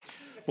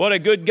What a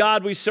good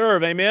God we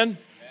serve, amen?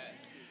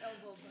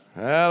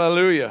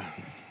 Hallelujah.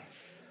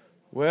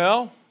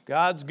 Well,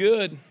 God's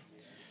good.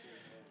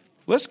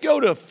 Let's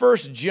go to 1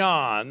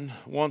 John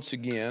once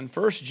again.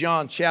 1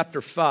 John chapter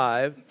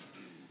 5.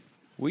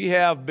 We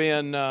have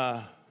been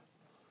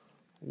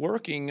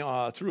working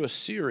through a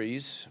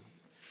series.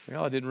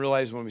 Well, I didn't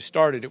realize when we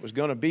started it was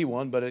going to be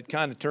one, but it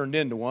kind of turned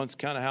into one. It's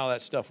kind of how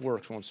that stuff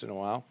works once in a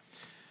while.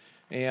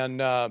 And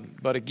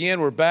but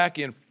again, we're back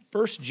in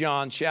 1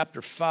 John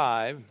chapter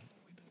 5. We've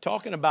been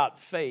talking about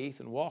faith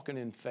and walking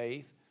in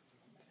faith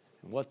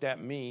and what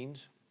that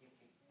means.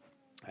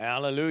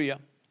 Hallelujah.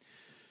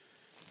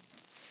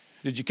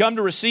 Did you come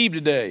to receive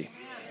today?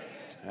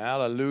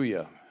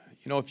 Hallelujah.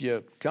 You know, if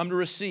you come to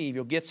receive,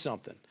 you'll get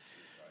something.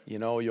 You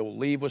know, you'll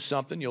leave with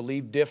something. You'll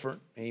leave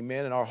different.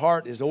 Amen. And our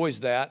heart is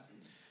always that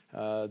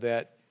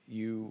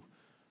you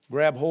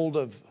grab hold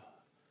of,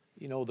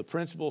 you know, the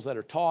principles that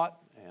are taught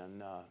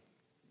and,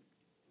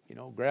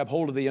 grab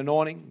hold of the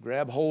anointing.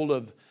 Grab hold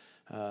of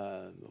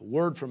the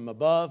word from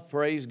above.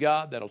 Praise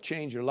God. That'll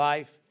change your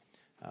life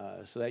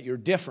so that you're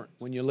different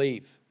when you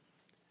leave.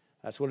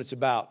 That's what it's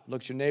about.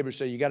 Look at your neighbor and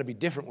say, you got to be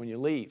different when you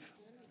leave.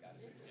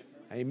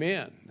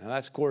 Amen. Now,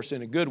 that's, of course,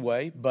 in a good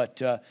way,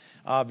 but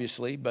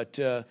obviously. But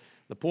the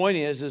point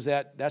is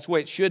that that's the way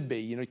it should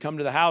be. You know, you come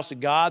to the house of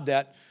God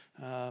that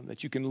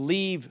you can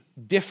leave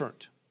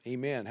different.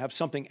 Amen. Have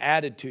something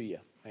added to you.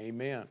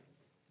 Amen.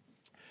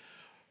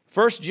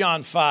 1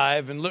 John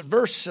 5, and look,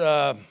 verse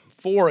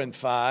 4 and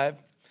 5,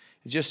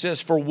 it just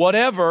says, for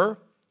whatever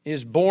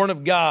is born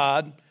of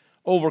God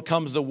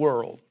overcomes the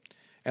world.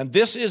 And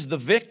this is the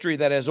victory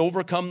that has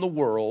overcome the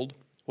world.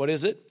 What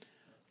is it?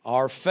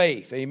 Our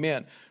faith.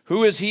 Amen.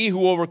 Who is he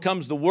who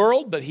overcomes the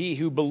world but he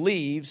who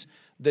believes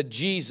that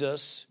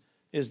Jesus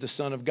is the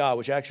Son of God,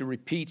 which actually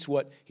repeats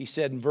what he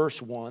said in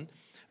verse 1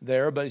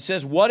 there. But he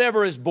says,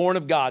 whatever is born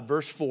of God,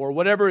 verse 4,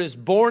 whatever is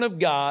born of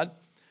God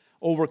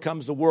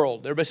overcomes the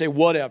world. Everybody say,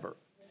 whatever.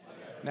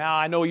 Now,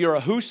 I know you're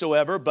a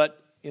whosoever, but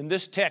in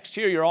this text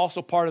here, you're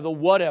also part of the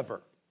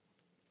whatever.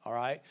 All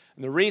right?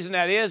 And the reason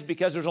that is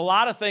because there's a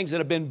lot of things that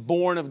have been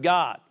born of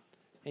God.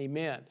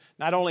 Amen.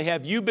 Not only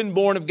have you been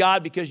born of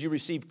God because you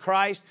received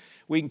Christ,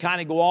 we can kind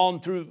of go on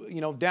through,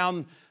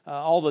 down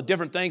all the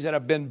different things that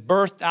have been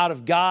birthed out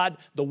of God.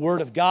 The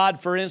Word of God,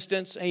 for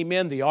instance.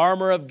 Amen. The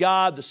armor of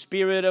God, the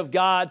Spirit of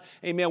God.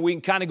 Amen. We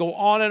can kind of go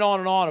on and on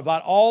and on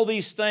about all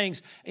these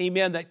things,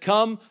 amen, that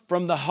come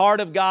from the heart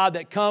of God,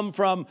 that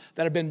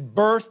have been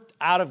birthed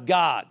out of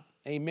God.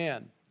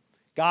 Amen.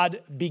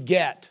 God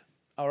beget.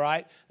 All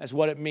right? That's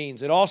what it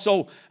means. It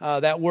also,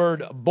 that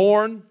word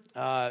born,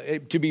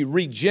 to be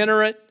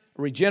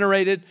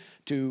regenerated,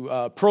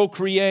 to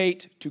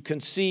procreate, to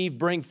conceive,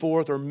 bring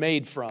forth, or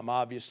made from,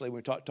 obviously.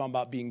 We're talking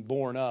about being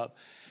born of.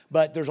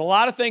 But there's a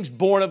lot of things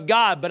born of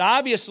God, but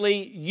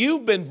obviously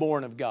you've been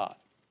born of God.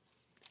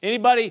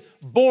 Anybody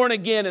born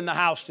again in the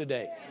house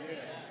today? Yes.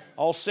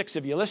 All 6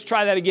 of you. Let's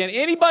try that again.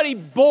 Anybody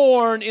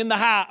born in the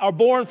house or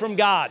born from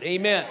God?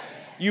 Amen. Yes.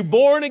 You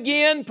born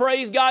again,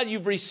 praise God.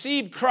 You've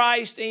received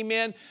Christ,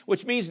 amen,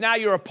 which means now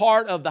you're a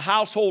part of the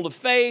household of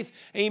faith,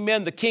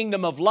 amen, the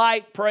kingdom of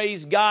light,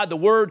 praise God. The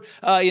word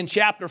in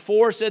chapter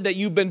 4 said that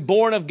you've been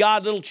born of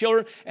God, little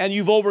children, and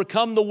you've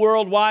overcome the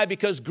world. Why?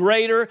 Because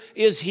greater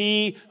is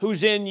he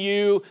who's in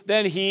you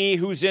than he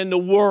who's in the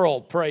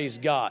world, praise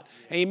God.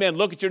 Amen.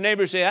 Look at your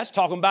neighbor and say, that's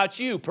talking about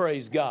you,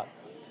 praise God.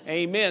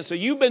 Amen. So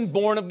you've been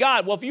born of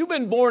God. Well, if you've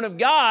been born of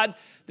God,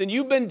 then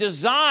you've been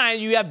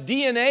designed, you have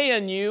DNA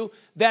in you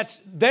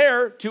that's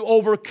there to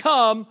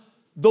overcome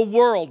the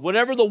world.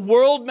 Whatever the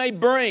world may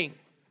bring,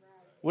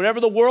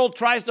 whatever the world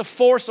tries to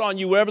force on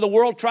you, whatever the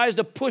world tries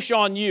to push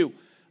on you,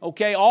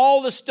 okay,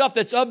 all the stuff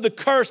that's of the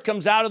curse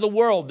comes out of the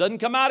world. Doesn't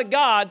come out of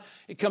God,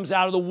 it comes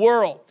out of the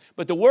world.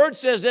 But the Word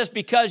says this,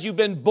 because you've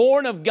been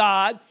born of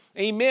God,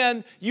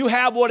 amen, you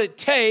have what it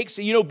takes,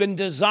 been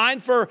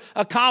designed for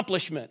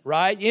accomplishment,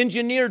 right?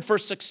 Engineered for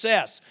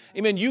success.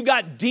 Amen. You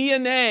got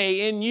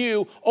DNA in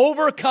you,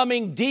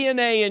 overcoming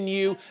DNA in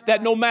you,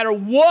 that no matter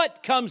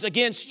what comes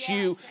against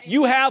you,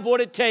 you have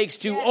what it takes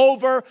to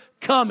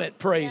overcome it,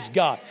 praise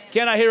God.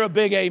 Can I hear a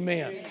big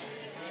amen?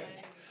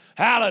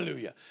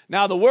 Hallelujah.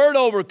 Now, the word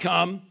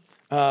overcome,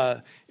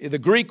 the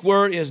Greek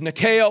word is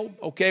nikeo,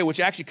 okay, which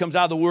actually comes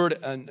out of the word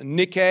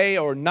Nike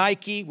or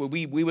Nike.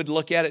 We would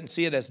look at it and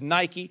see it as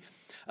Nike.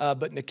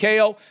 But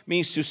nikeo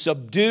means to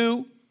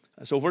subdue.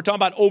 So if we're talking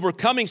about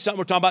overcoming something,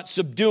 we're talking about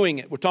subduing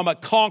it. We're talking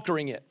about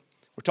conquering it.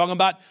 We're talking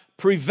about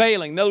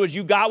prevailing. In other words,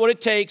 you got what it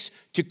takes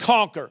to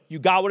conquer. You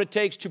got what it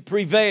takes to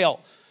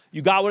prevail.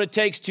 You got what it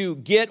takes to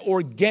get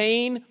or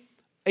gain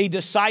a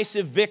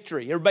decisive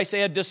victory. Everybody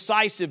say a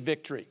decisive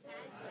victory.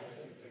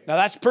 Now,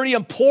 that's pretty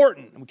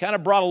important. We kind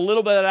of brought a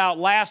little bit of that out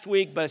last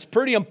week, but it's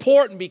pretty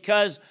important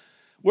because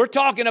we're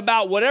talking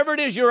about whatever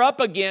it is you're up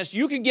against,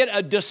 you can get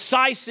a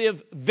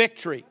decisive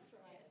victory.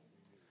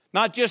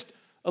 Not just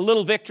a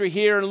little victory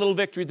here and a little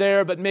victory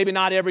there, but maybe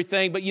not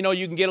everything, but you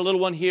can get a little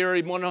one here.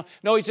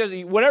 No, he says,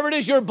 whatever it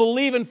is you're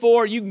believing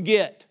for, you can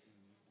get.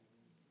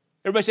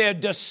 Everybody say a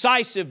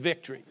decisive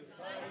victory.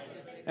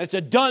 And it's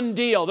a done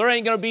deal. There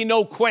ain't going to be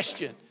no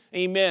question.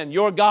 amen,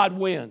 your God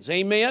wins.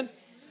 Amen?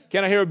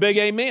 Can I hear a big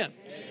amen?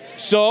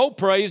 So,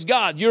 praise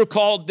God. You're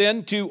called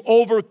then to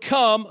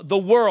overcome the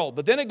world.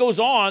 But then it goes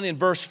on in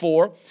verse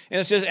 4,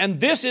 and it says, and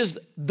this is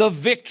the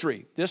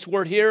victory. This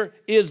word here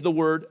is the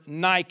word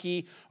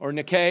Nike or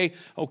Nike,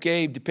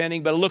 okay,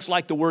 depending, but it looks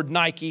like the word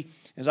Nike.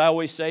 As I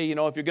always say,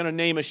 if you're going to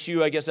name a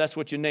shoe, I guess that's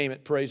what you name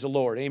it. Praise the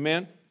Lord.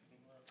 Amen?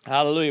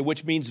 Hallelujah,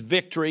 which means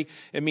victory.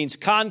 It means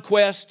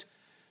conquest,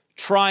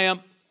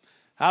 triumph,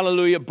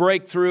 hallelujah,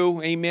 breakthrough.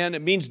 Amen.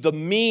 It means the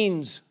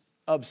means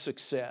of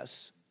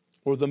success,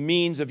 or the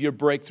means of your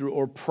breakthrough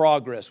or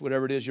progress,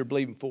 whatever it is you're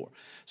believing for.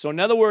 So in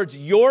other words,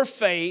 your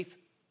faith,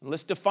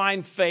 let's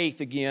define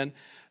faith again.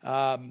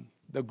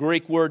 The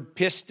Greek word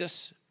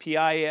pistis,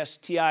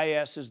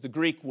 P-I-S-T-I-S is the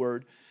Greek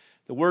word.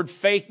 The word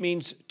faith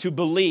means to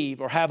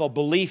believe or have a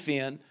belief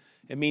in.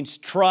 It means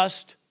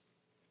trust,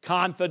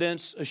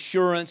 confidence,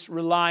 assurance,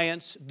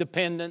 reliance,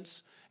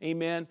 dependence.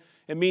 Amen.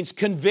 It means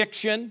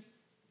conviction.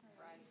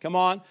 Come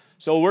on.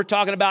 So we're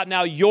talking about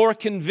now your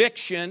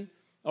conviction,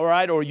 all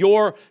right, or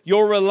your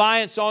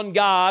reliance on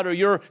God, or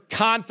your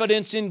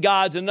confidence in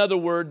God's another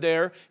word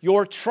there.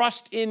 Your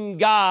trust in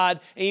God,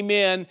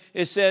 amen.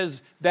 It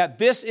says that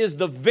this is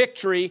the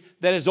victory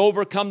that has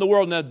overcome the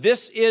world. Now,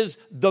 this is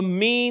the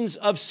means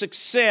of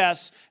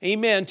success,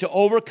 amen, to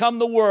overcome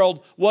the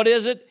world. What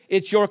is it?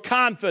 It's your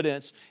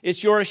confidence.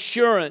 It's your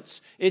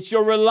assurance. It's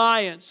your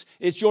reliance.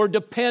 It's your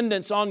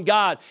dependence on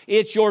God.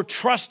 It's your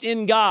trust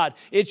in God.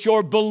 It's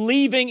your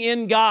believing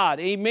in God,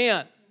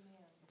 amen.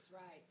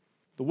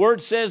 The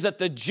Word says that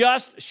the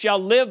just shall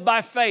live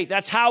by faith.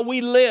 That's how we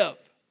live.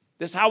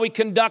 That's how we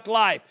conduct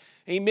life.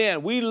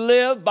 Amen. We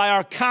live by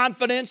our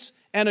confidence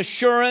and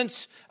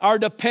assurance, our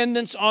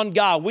dependence on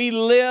God. We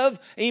live,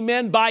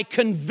 amen, by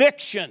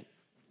conviction.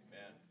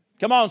 Amen.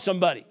 Come on,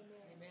 somebody.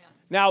 Amen.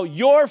 Now,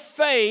 your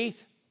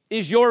faith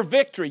is your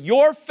victory.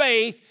 Your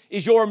faith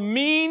is your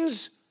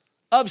means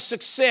of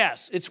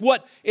success. It's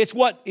what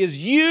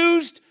is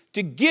used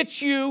to get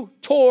you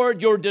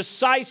toward your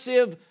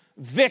decisive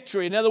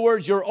victory. In other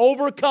words, you're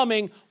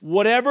overcoming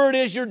whatever it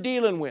is you're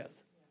dealing with.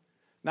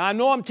 Now, I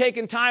know I'm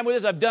taking time with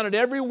this. I've done it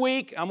every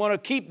week. I'm going to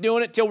keep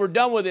doing it till we're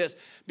done with this.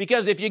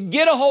 Because if you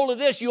get a hold of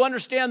this, you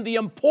understand the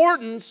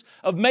importance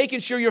of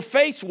making sure your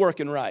faith's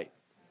working right.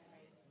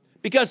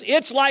 Because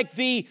it's like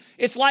the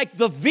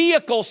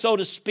vehicle, so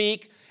to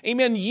speak,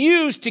 amen,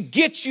 used to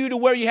get you to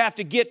where you have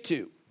to get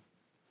to.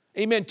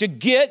 Amen, to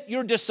get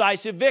your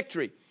decisive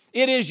victory.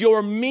 It is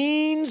your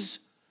means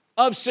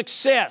of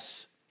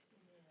success.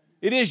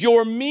 It is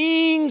your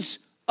means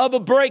of a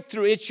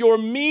breakthrough. It's your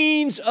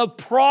means of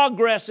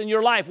progress in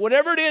your life.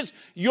 Whatever it is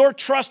you're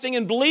trusting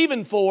and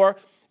believing for,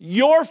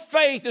 your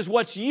faith is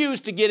what's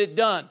used to get it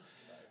done.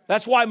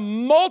 That's why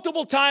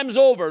multiple times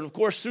over, and of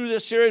course through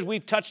this series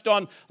we've touched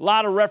on a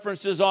lot of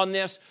references on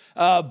this,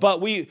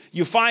 but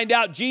you find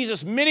out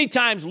Jesus many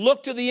times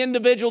looked to the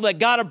individual that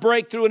got a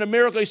breakthrough and a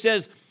miracle. He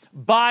says,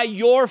 by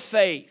your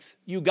faith,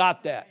 you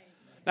got that.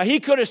 Now,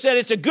 he could have said,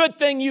 it's a good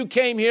thing you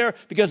came here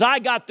because I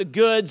got the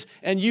goods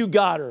and you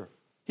got her.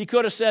 He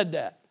could have said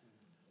that.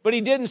 But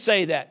he didn't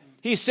say that.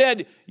 He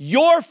said,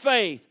 your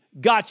faith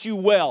got you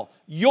well.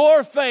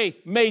 Your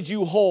faith made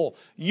you whole.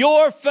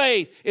 Your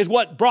faith is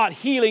what brought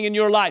healing in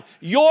your life.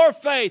 Your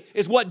faith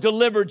is what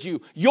delivered you.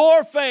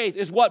 Your faith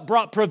is what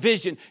brought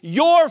provision.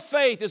 Your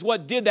faith is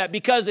what did that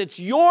because it's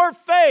your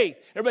faith.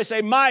 Everybody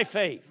say, my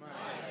faith.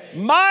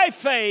 My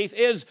faith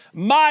is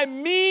my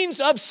means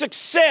of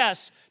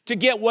success to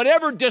get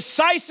whatever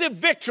decisive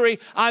victory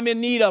I'm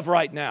in need of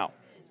right now.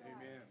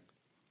 Amen.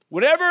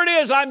 Whatever it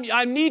is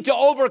I need to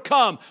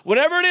overcome,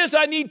 whatever it is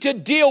I need to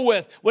deal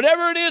with,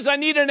 whatever it is I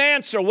need an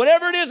answer,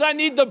 whatever it is I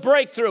need the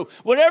breakthrough,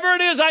 whatever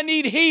it is I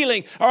need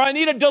healing, or I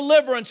need a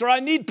deliverance, or I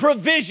need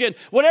provision,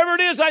 whatever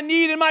it is I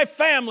need in my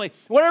family,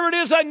 whatever it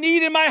is I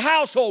need in my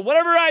household,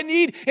 whatever I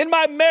need in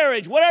my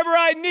marriage, whatever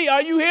I need.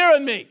 Are you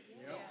hearing me?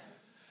 Yes.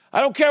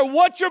 I don't care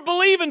what you're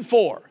believing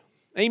for.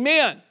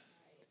 Amen.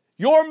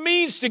 Your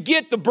means to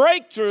get the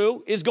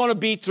breakthrough is going to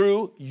be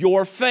through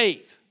your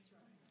faith.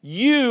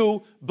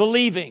 You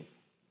believing.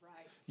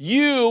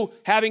 You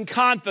having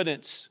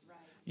confidence.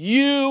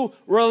 You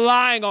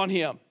relying on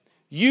Him.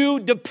 You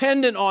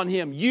dependent on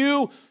Him.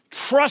 You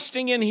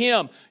trusting in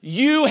Him.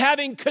 You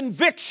having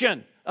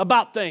conviction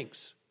about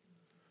things.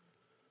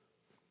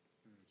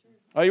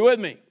 Are you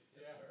with me?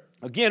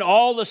 Again,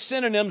 all the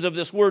synonyms of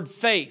this word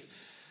faith.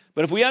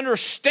 But if we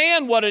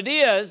understand what it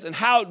is and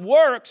how it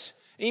works,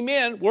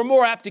 amen, we're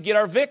more apt to get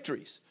our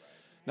victories.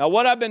 Now,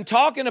 what I've been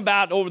talking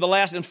about over the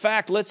last, in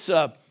fact,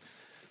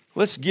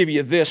 let's give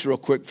you this real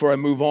quick before I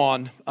move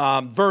on.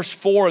 Verse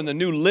 4 in the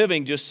New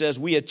Living just says,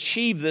 we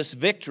achieve this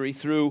victory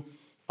through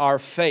our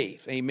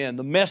faith. Amen.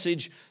 The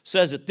Message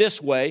says it this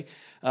way,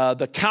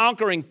 the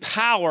conquering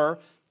power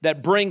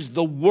that brings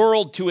the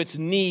world to its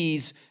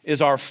knees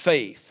is our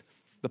faith.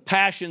 The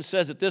Passion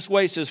says it this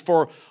way, it says,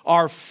 for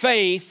our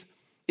faith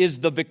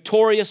is the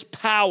victorious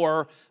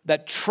power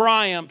that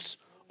triumphs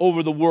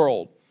over the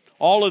world.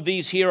 All of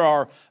these here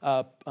are,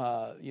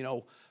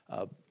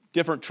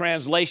 different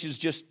translations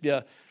just,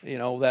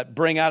 that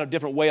bring out a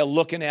different way of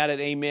looking at it,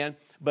 amen.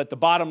 But the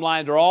bottom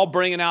line, they're all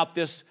bringing out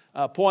this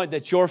point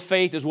that your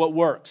faith is what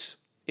works.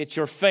 It's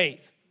your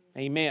faith.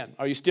 Amen.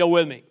 Are you still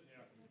with me?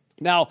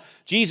 Now,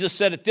 Jesus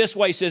said it this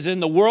way. He says, in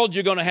the world,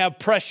 you're going to have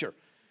pressure.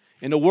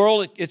 In the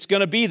world, it's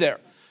going to be there.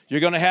 You're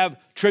going to have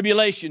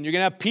tribulation. You're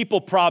going to have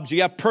people problems.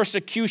 You have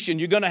persecution.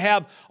 You're going to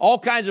have all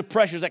kinds of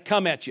pressures that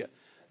come at you.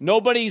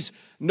 Nobody's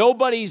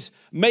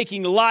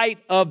making light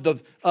of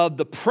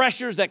the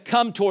pressures that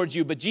come towards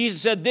you. But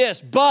Jesus said this,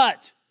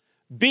 but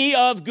be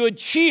of good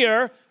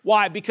cheer.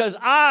 Why? Because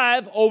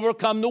I've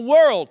overcome the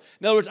world.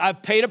 In other words,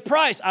 I've paid a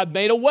price. I've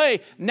made a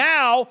way.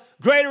 Now,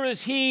 greater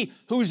is he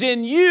who's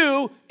in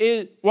you,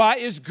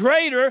 is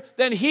greater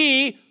than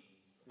he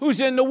who's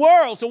in the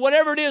world. So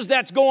whatever it is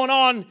that's going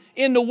on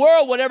in the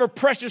world, whatever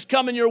pressures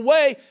coming your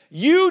way,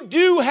 you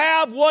do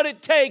have what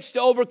it takes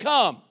to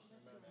overcome.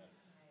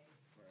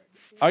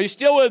 Are you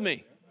still with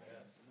me?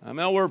 I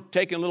know we're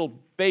taking little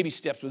baby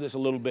steps with this a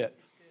little bit.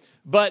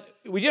 But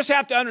we just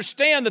have to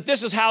understand that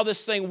this is how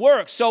this thing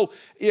works. So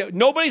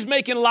nobody's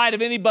making light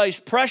of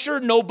anybody's pressure.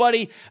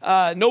 Nobody's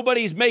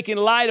making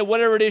light of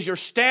whatever it is you're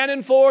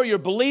standing for, you're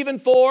believing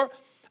for.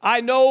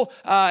 I know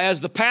as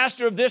the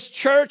pastor of this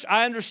church,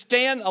 I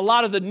understand a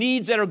lot of the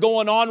needs that are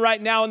going on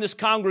right now in this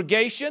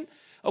congregation.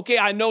 Okay,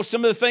 I know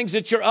some of the things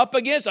that you're up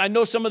against. I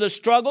know some of the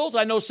struggles.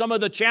 I know some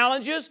of the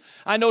challenges.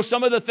 I know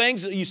some of the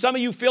things. Some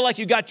of you feel like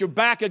you got your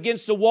back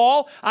against the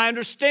wall. I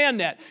understand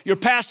that. Your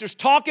pastor's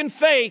talking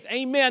faith,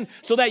 amen,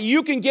 so that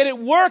you can get it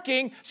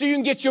working, so you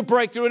can get your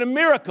breakthrough and a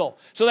miracle.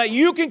 So that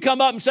you can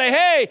come up and say,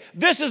 hey,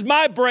 this is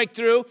my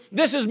breakthrough.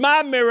 This is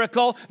my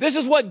miracle. This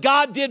is what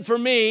God did for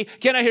me.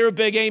 Can I hear a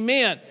big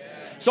amen?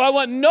 Yeah. So I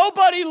want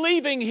nobody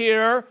leaving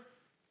here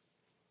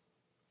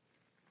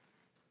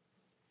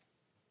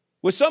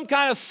with some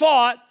kind of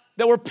thought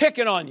that we're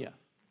picking on you.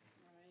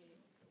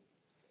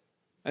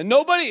 And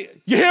nobody,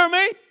 you hear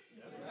me?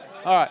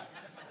 All right.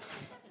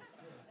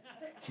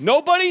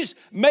 Nobody's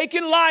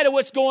making light of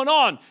what's going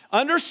on.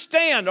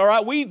 Understand, all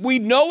right? We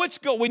know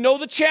we know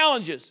the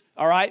challenges,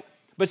 all right?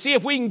 But see,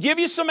 if we can give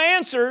you some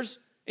answers,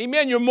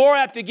 amen, you're more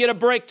apt to get a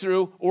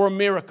breakthrough or a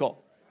miracle,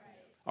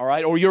 all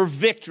right? Or your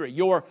victory,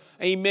 your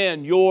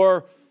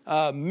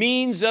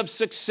means of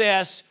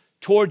success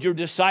toward your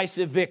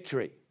decisive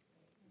victory.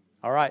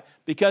 All right,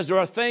 because there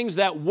are things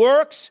that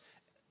works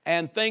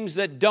and things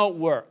that don't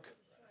work.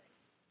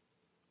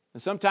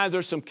 And sometimes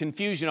there's some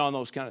confusion on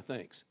those kind of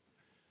things.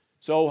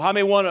 So how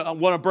many want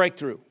a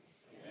breakthrough?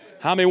 Amen.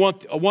 How many want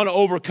to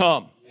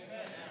overcome?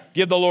 Amen.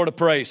 Give the Lord a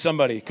praise,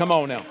 somebody. Come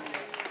on now.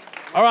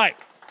 All right,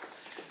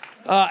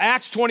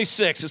 Acts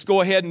 26. Let's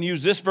go ahead and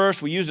use this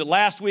verse. We used it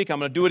last week. I'm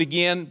going to do it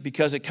again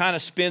because it kind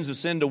of spins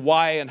us into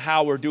why and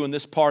how we're doing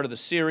this part of the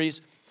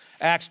series.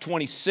 Acts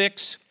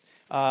 26.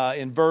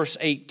 In verse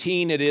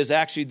 18, it is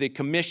actually the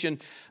commission.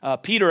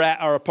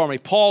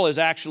 Paul is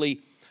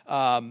actually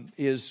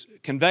is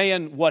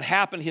conveying what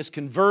happened, his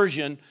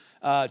conversion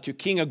to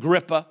King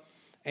Agrippa,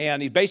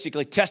 and he's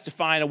basically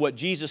testifying of what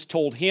Jesus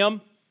told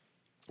him.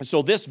 And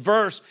so this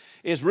verse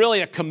is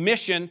really a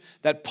commission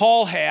that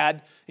Paul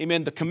had,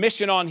 amen, the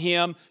commission on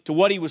him to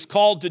what he was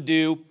called to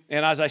do.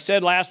 And as I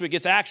said last week,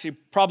 it's actually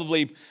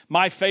probably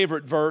my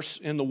favorite verse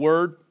in the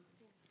Word.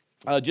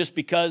 Just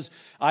because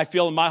I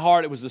feel in my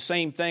heart it was the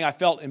same thing I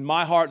felt in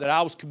my heart that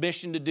I was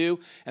commissioned to do,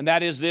 and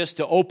that is this,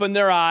 to open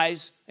their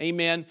eyes,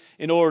 amen,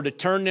 in order to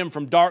turn them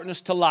from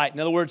darkness to light. In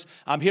other words,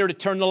 I'm here to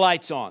turn the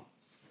lights on.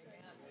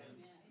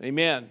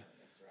 Amen.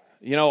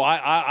 You know,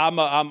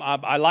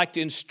 I like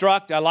to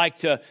instruct. I like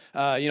to,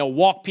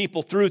 walk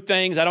people through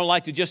things. I don't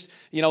like to just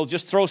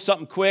throw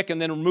something quick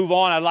and then move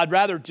on. I'd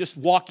rather just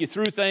walk you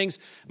through things.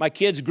 My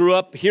kids grew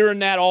up hearing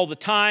that all the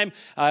time.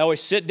 I always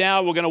sit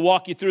down. We're going to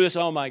walk you through this.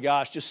 Oh, my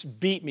gosh,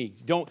 just beat me.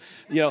 Don't,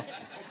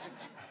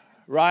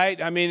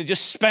 right? I mean,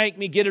 just spank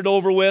me, get it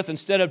over with,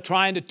 instead of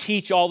trying to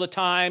teach all the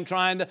time,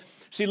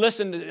 See,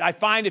 listen, I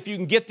find if you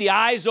can get the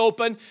eyes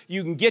open,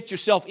 you can get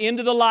yourself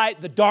into the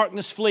light, the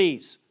darkness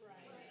flees.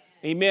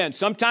 Amen.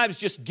 Sometimes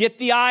just get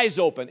the eyes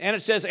open. And it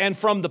says, and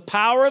from the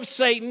power of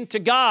Satan to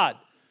God.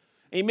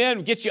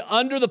 Amen. Get you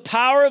under the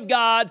power of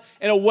God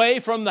and away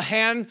from the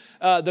hand,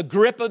 the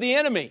grip of the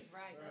enemy.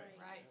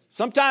 Right.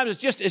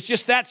 Sometimes it's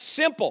just that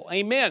simple.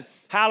 Amen.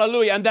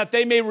 Hallelujah. And that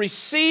they may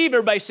receive,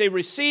 everybody say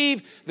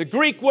receive. The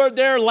Greek word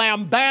there,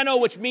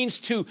 lambano, which means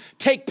to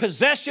take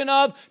possession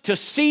of, to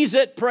seize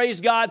it,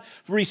 praise God.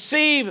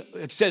 Receive,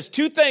 it says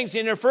two things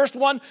in there. First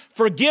one,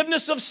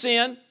 forgiveness of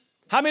sin.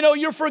 How many know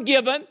you're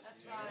forgiven?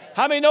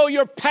 How many know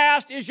your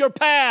past is your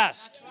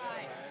past?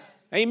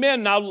 Right.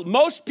 Amen. Now,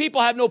 most people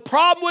have no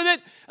problem with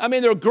it. I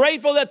mean, they're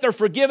grateful that they're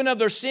forgiven of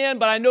their sin,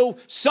 but I know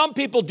some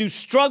people do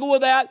struggle with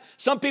that.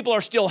 Some people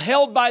are still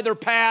held by their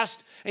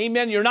past.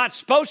 Amen. You're not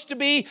supposed to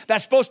be.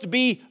 That's supposed to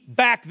be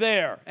back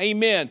there.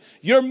 Amen.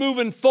 You're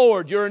moving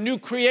forward. You're a new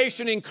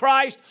creation in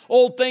Christ.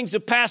 Old things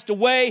have passed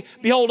away.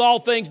 Behold, all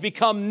things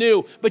become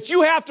new. But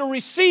you have to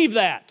receive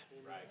that.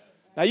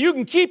 Now, you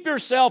can keep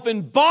yourself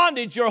in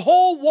bondage your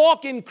whole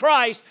walk in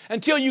Christ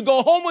until you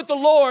go home with the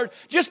Lord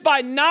just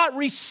by not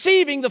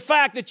receiving the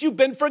fact that you've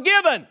been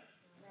forgiven.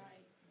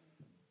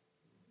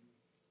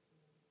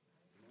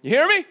 You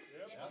hear me?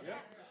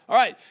 All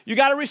right, you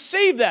got to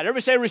receive that.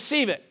 Everybody say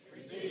receive it.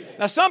 Receive it.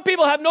 Now, some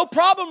people have no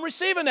problem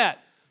receiving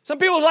that. Some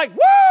people are like,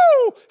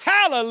 woo,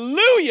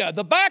 hallelujah.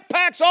 The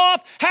backpack's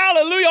off,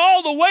 hallelujah.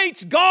 All the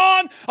weight's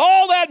gone,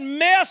 all that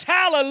mess,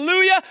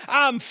 hallelujah.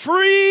 I'm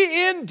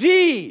free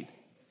indeed.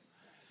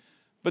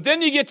 But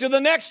then you get to the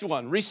next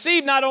one.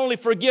 Receive not only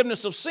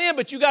forgiveness of sin,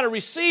 but you got to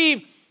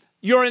receive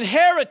your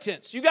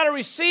inheritance. You got to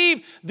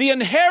receive the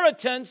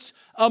inheritance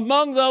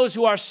among those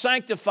who are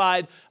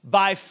sanctified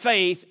by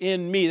faith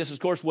in me. This is,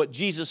 of course, what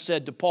Jesus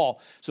said to Paul.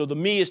 So the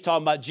me is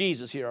talking about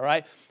Jesus here, all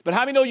right? But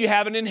how many know you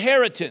have an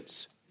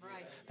inheritance?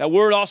 That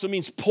word also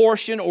means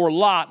portion or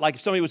lot, like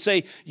somebody would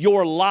say,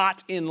 your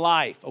lot in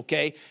life,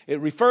 okay? It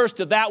refers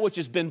to that which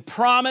has been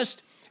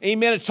promised.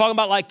 Amen. It's talking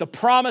about like the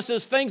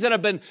promises, things that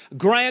have been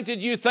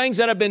granted you, things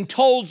that have been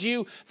told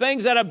you,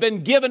 things that have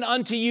been given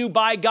unto you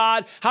by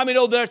God. How many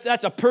know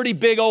that's a pretty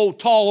big old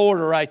tall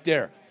order right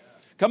there?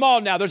 Come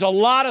on now. There's a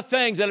lot of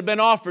things that have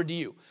been offered to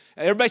you.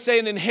 Everybody say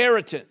an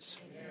inheritance.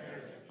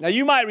 Now,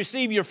 you might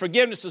receive your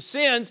forgiveness of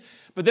sins,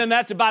 but then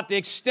that's about the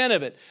extent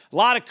of it. A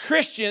lot of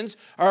Christians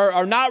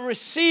are not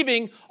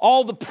receiving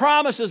all the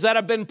promises that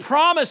have been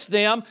promised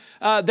them.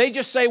 They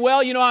just say,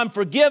 well, I'm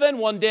forgiven.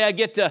 One day I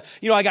get to,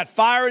 I got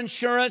fire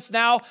insurance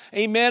now.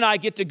 Amen. I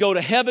get to go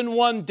to heaven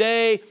one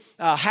day.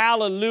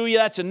 Hallelujah.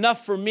 That's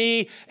enough for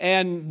me.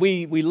 And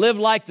we live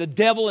like the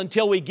devil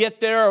until we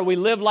get there, or we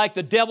live like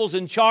the devil's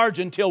in charge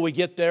until we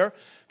get there.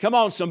 Come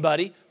on,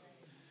 somebody.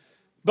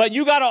 But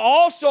you got to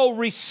also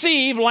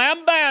receive,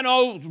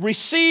 lambano,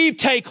 receive,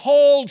 take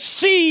hold,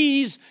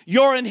 seize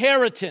your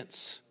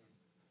inheritance.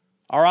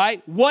 All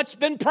right? What's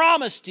been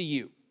promised to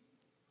you?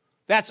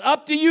 That's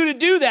up to you to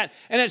do that.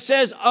 And it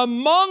says,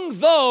 among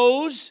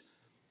those,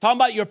 talking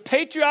about your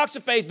patriarchs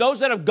of faith, those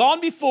that have gone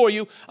before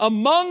you,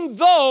 among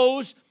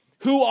those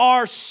who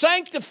are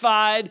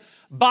sanctified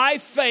by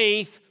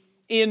faith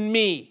in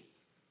me.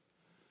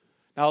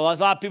 Now, a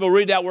lot of people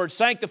read that word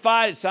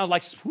sanctified. It sounds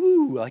like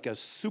a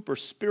super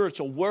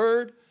spiritual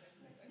word.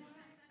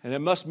 And it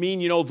must mean,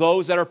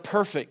 those that are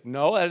perfect.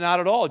 No, not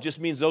at all. It just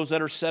means those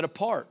that are set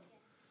apart.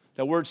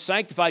 That word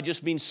sanctified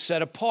just means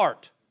set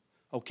apart.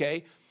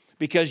 Okay?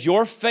 Because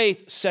your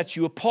faith sets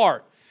you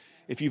apart.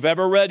 If you've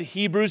ever read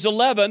Hebrews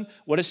 11,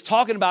 what it's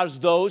talking about is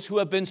those who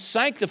have been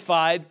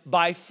sanctified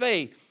by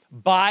faith.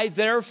 By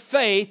their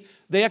faith,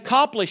 they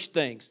accomplished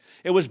things.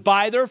 It was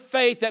by their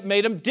faith that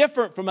made them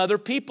different from other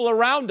people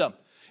around them.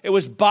 It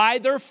was by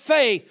their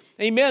faith,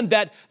 amen,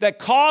 that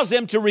caused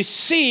them to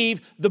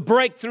receive the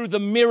breakthrough, the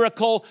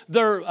miracle,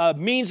 their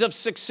means of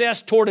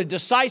success toward a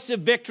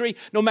decisive victory,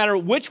 no matter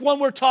which one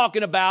we're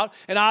talking about.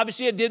 And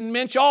obviously it didn't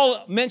mention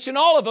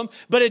all of them,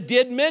 but it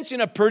did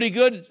mention a pretty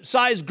good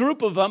sized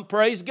group of them,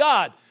 praise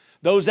God.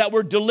 Those that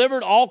were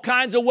delivered all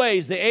kinds of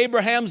ways. The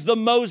Abrahams, the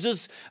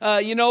Moses,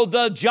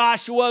 the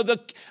Joshua,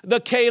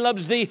 the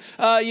Calebs,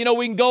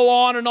 we can go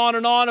on and on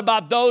and on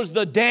about those.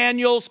 The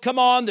Daniels, come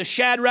on, the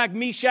Shadrach,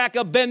 Meshach,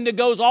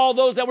 Abednego, all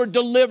those that were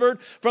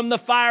delivered from the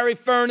fiery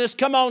furnace.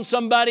 Come on,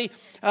 somebody.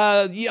 We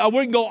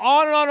can go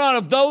on and on and on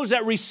of those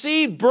that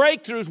received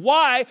breakthroughs.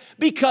 Why?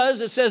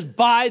 Because it says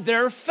by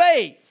their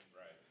faith.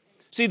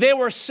 See, they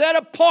were set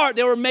apart.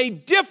 They were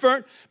made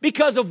different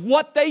because of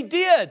what they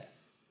did.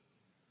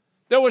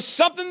 There was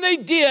something they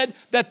did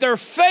that their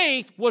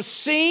faith was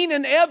seen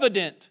and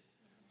evident,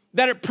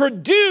 that it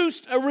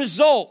produced a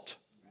result.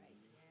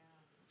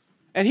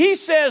 And he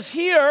says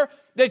here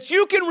that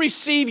you can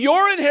receive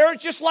your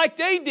inheritance just like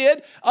they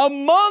did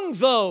among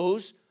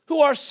those who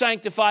are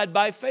sanctified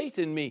by faith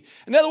in me.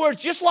 In other words,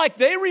 just like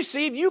they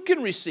received, you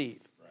can receive.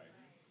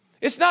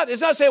 It's not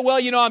saying, well,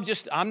 I'm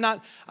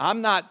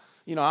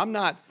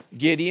not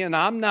Gideon,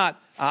 I'm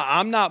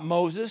not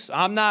Moses.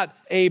 I'm not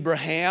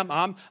Abraham.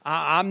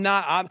 I'm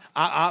not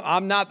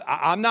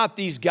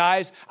these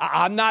guys.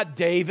 I'm not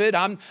David.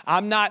 I'm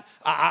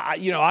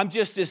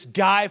just this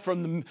guy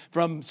from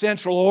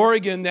Central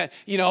Oregon that,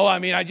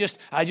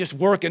 I just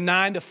work a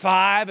 9 to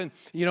 5 and,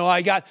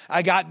 I got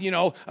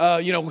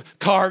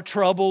car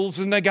troubles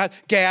and I got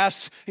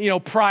gas,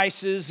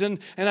 prices and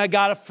I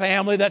got a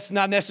family that's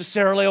not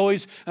necessarily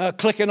always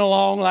clicking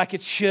along like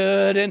it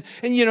should. And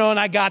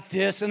I got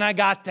this and I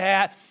got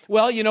that.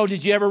 Well,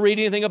 did you ever read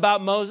anything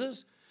about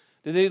Moses?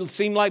 Did it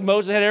seem like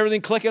Moses had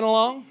everything clicking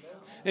along?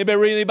 Anybody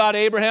read anything about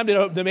Abraham?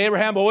 Did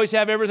Abraham always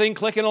have everything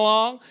clicking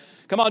along?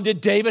 Come on,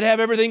 did David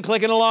have everything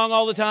clicking along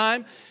all the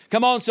time?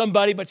 Come on,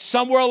 somebody, but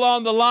somewhere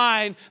along the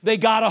line, they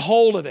got a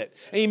hold of it.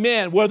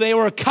 Amen. Where they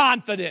were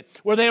confident,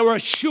 where they were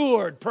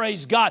assured,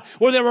 praise God,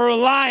 where they were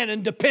reliant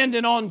and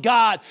dependent on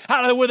God,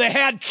 hallelujah, where they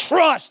had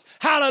trust,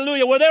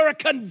 hallelujah, where they were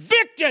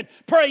convicted,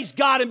 praise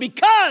God, and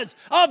because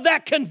of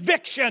that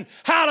conviction,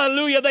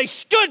 hallelujah, they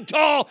stood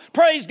tall,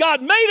 praise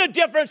God, made a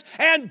difference,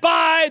 and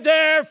by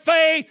their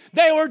faith,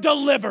 they were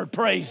delivered,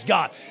 praise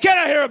God. Can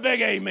I hear a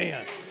big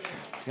amen?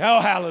 Oh,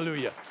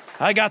 hallelujah.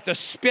 I got the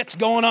spits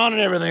going on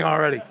and everything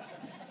already.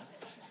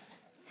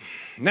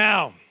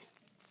 Now,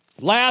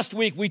 last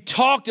week we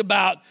talked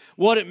about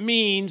what it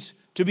means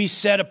to be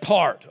set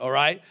apart, all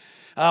right?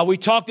 We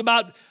talked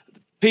about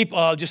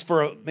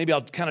people, maybe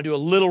I'll kind of do a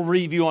little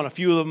review on a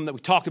few of them that we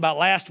talked about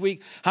last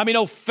week. How many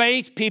know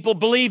faith people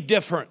believe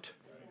different?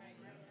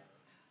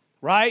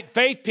 Right?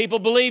 Faith people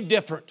believe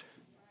different.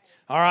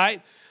 All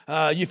right?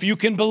 If you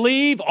can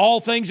believe, all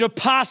things are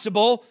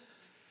possible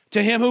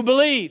to him who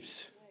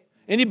believes.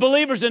 Any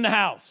believers in the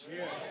house?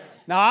 Yes.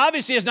 Now,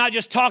 obviously, it's not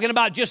just talking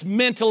about just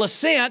mental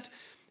assent.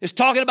 It's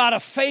talking about a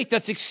faith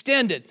that's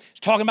extended. It's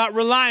talking about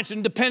reliance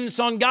and dependence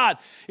on God.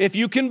 If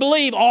you can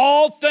believe,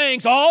 all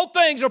things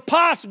are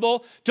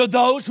possible to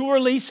those who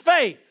release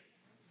faith.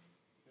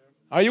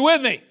 Are you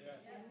with me?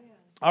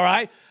 All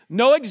right.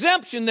 No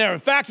exemption there.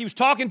 In fact, he was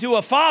talking to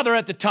a father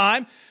at the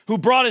time who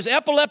brought his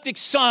epileptic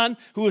son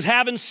who was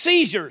having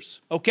seizures,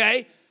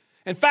 okay?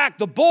 In fact,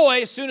 the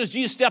boy, as soon as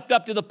Jesus stepped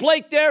up to the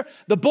plate there,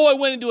 the boy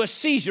went into a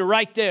seizure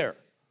right there,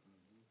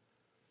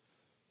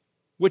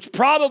 which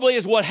probably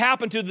is what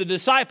happened to the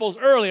disciples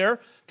earlier,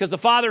 because the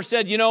father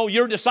said, you know,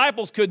 your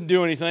disciples couldn't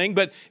do anything,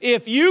 but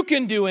if you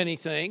can do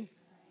anything,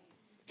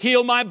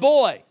 heal my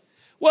boy.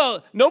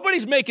 Well,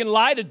 nobody's making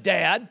light of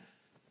Dad.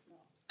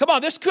 Come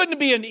on, this couldn't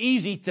be an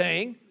easy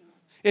thing.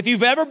 If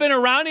you've ever been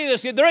around any of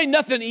this, there ain't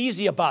nothing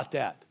easy about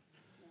that.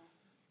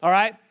 All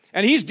right?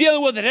 And he's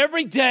dealing with it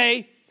every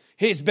day.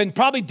 He's been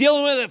probably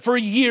dealing with it for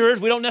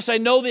years. We don't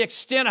necessarily know the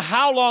extent of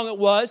how long it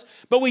was,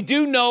 but we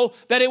do know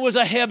that it was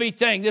a heavy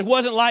thing. It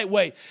wasn't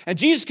lightweight. And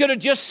Jesus could have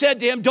just said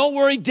to him, don't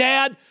worry,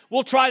 Dad.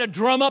 We'll try to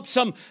drum up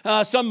some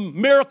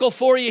miracle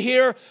for you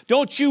here.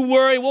 Don't you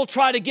worry. We'll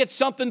try to get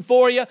something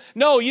for you.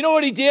 No, you know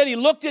what he did? He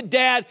looked at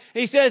Dad and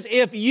he says,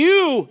 if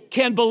you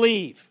can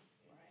believe.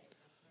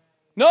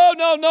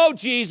 No,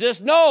 Jesus.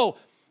 No,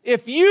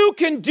 if you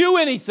can do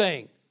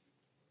anything,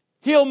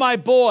 heal my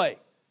boy.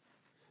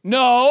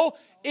 No,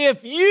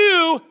 if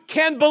you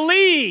can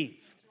believe,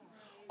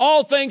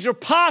 all things are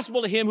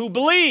possible to him who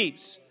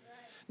believes.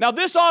 Now,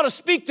 this ought to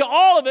speak to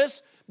all of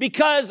us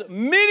because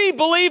many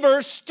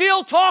believers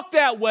still talk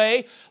that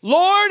way.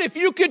 Lord, if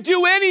you could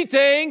do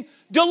anything,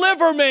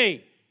 deliver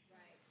me.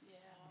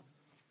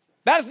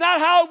 That's not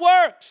how it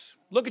works.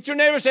 Look at your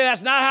neighbor and say,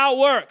 that's not how it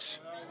works.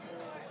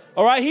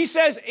 All right, he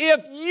says,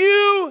 if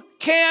you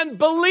can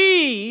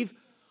believe,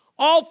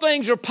 all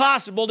things are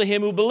possible to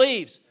him who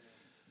believes.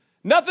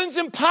 Nothing's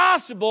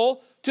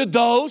impossible to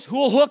those who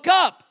will hook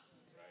up.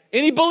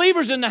 Any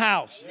believers in the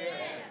house? Yes.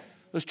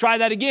 Let's try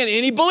that again.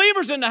 Any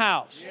believers in the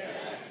house? Yes.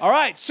 All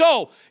right,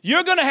 so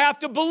you're going to have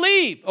to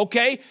believe,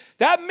 okay?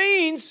 That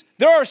means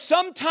there are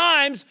some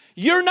times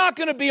you're not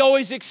going to be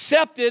always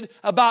accepted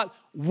about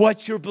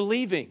what you're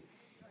believing.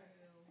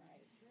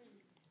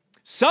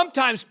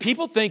 Sometimes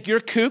people think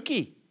you're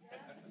kooky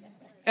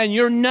and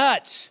you're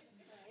nuts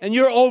and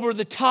you're over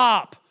the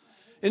top.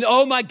 And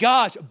oh my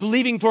gosh,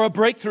 believing for a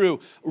breakthrough.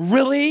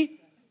 Really?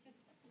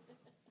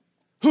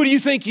 Who do you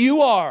think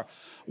you are?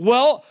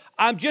 Well,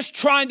 I'm just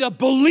trying to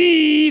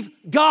believe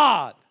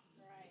God.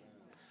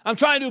 I'm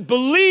trying to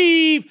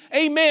believe,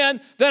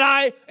 amen,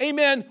 that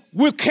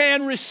we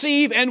can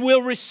receive and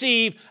will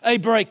receive a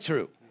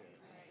breakthrough.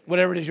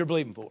 Whatever it is you're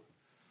believing for.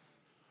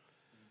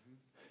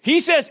 He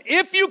says,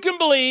 if you can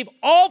believe,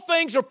 all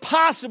things are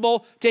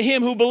possible to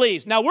him who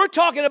believes. Now, we're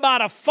talking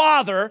about a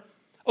father,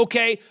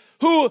 okay,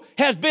 who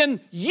has been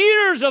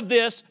years of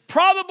this,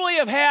 probably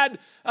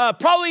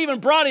even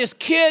brought his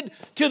kid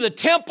to the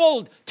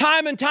temple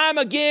time and time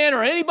again,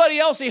 or anybody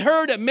else he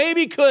heard that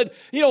maybe could,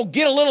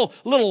 get a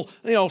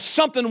little,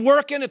 something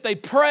working if they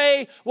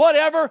pray,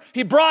 whatever.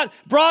 He brought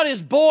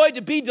his boy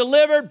to be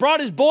delivered, brought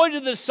his boy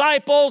to the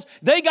disciples.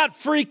 They got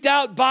freaked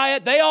out by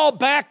it. They all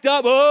backed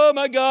up. Oh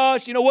my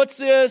gosh, what's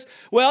this?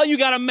 Well, you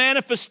got a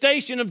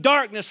manifestation of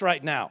darkness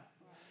right now.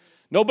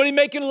 Nobody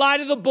making light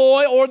of the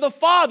boy or the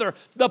father.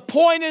 The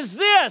point is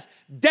this,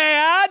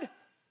 Dad,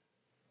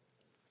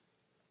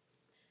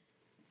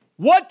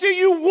 what do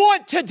you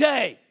want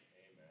today?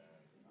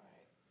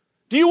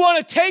 Do you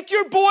want to take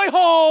your boy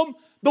home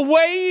the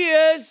way he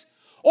is,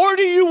 or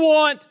do you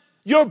want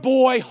your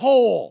boy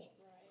whole?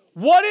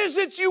 What is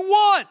it you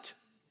want?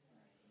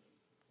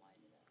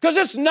 Because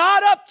it's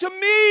not up to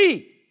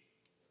me.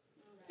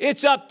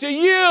 It's up to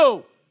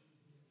you.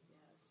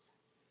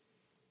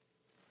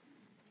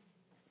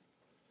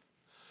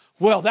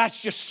 Well,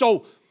 that's just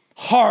so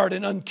hard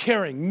and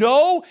uncaring.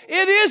 No,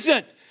 it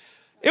isn't.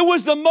 It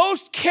was the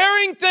most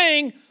caring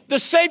thing the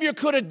Savior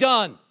could have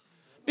done,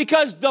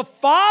 because the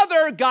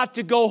father got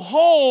to go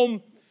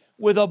home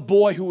with a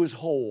boy who was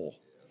whole.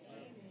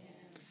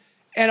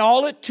 And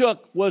all it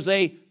took was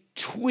a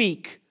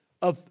tweak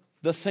of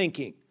the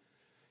thinking.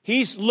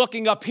 He's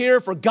looking up here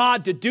for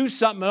God to do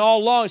something, and all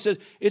along he says,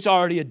 it's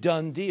already a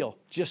done deal.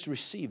 Just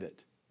receive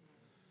it.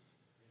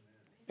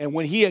 And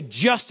when he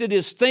adjusted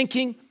his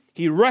thinking,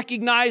 he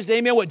recognized,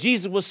 amen, what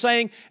Jesus was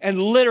saying, and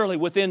literally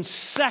within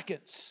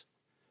seconds,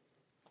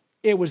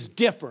 it was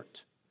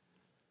different.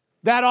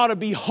 That ought to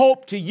be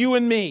hope to you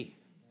and me.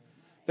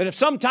 That if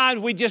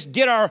sometimes we just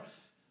get our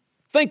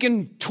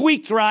thinking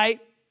tweaked right,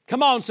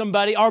 come on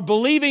somebody, our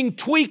believing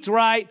tweaked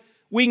right,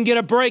 we can get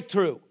a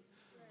breakthrough.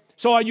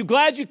 So are you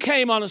glad you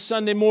came on a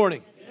Sunday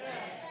morning? Yes.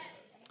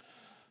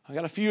 I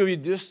got a few of you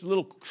just a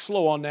little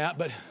slow on that,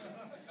 but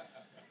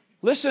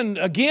Listen,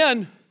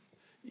 again,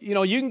 you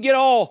know, you can get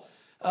all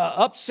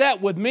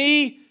upset with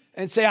me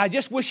and say, I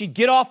just wish he'd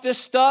get off this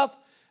stuff.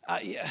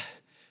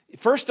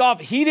 First off,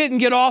 he didn't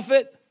get off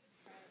it.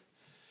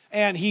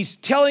 And he's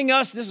telling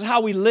us this is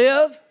how we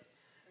live.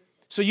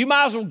 So you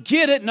might as well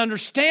get it and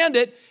understand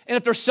it. And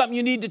if there's something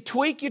you need to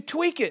tweak, you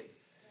tweak it.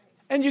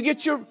 And you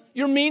get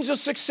your means of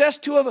success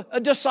to a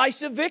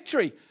decisive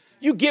victory.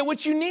 You get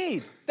what you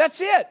need.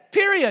 That's it.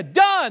 Period.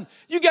 Done.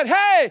 You get,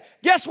 hey,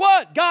 guess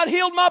what? God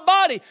healed my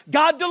body.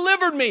 God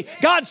delivered me.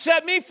 God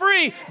set me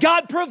free.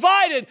 God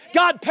provided.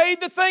 God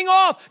paid the thing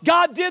off.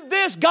 God did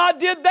this. God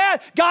did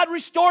that. God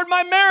restored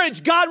my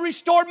marriage. God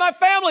restored my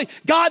family.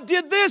 God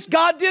did this.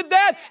 God did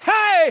that.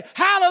 Hey,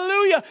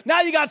 hallelujah.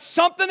 Now you got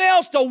something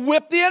else to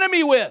whip the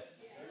enemy with.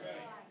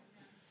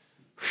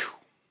 Whew.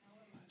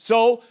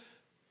 So,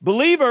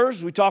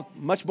 believers, we talked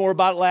much more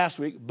about it last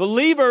week.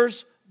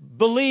 Believers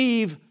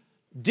believe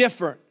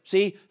different.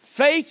 See,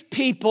 faith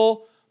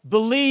people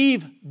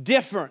believe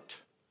different.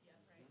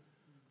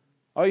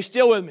 Are you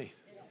still with me?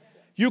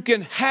 You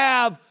can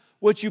have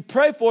what you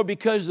pray for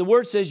because the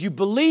word says you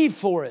believe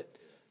for it.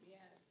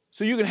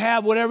 So you can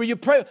have whatever you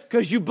pray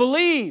because you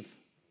believe.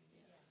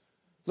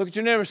 Look at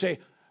your neighbor and say,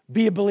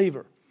 be a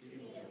believer.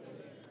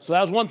 So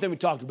that was one thing we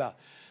talked about.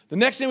 The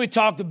next thing we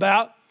talked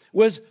about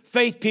was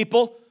faith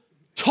people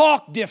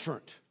talk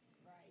different.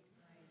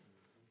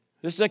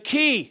 This is a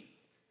key,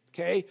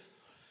 okay?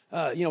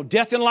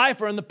 Death and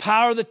life are in the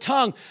power of the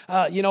tongue.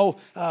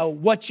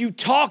 What you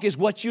talk is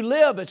what you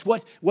live. It's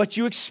what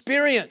you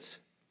experience.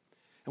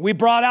 And we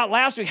brought out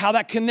last week how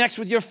that connects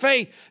with your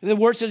faith. The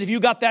word says if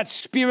you got that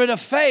spirit of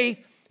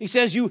faith, he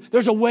says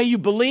there's a way you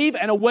believe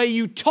and a way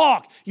you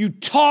talk. You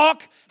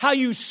talk how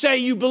you say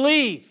you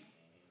believe.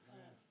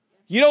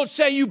 You don't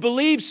say you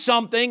believe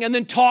something and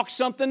then talk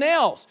something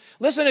else.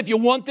 Listen, if you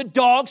want the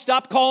dog,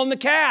 stop calling the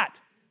cat.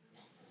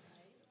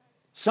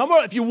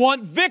 Somewhere, if you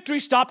want victory,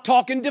 stop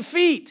talking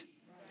defeat.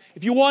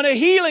 If you want a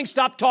healing,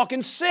 stop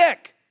talking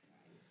sick.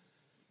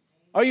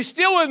 Are you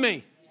still with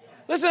me?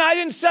 Listen, I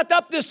didn't set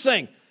up this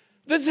thing.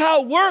 This is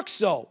how it works,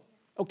 though.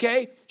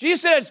 Okay?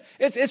 Jesus says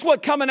it's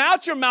what coming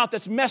out your mouth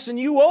that's messing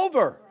you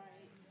over.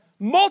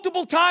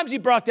 Multiple times he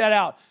brought that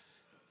out.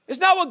 It's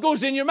not what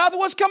goes in your mouth, it's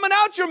what's coming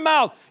out your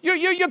mouth.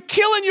 You're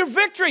killing your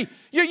victory.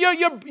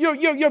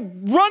 You're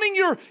running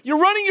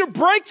your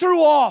breakthrough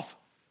off.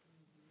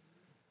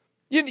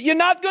 You're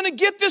not going to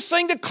get this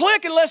thing to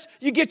click unless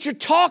you get your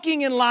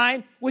talking in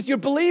line with your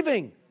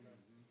believing.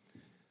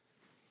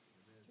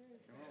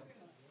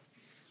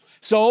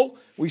 So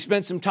we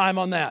spent some time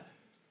on that.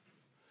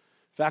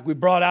 In fact, we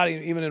brought out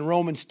even in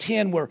Romans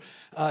 10 where,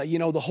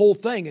 the whole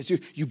thing is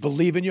you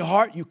believe in your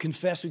heart, you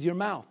confess with your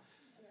mouth.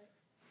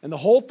 And the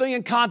whole thing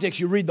in context,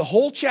 you read the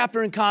whole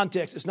chapter in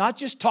context. It's not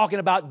just talking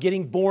about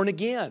getting born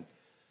again.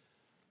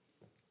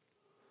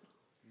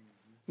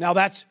 Now,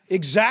 that's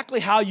exactly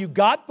how you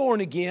got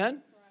born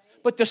again.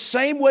 But the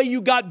same way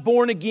you got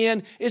born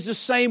again is the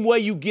same way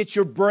you get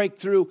your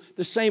breakthrough,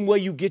 the same way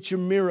you get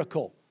your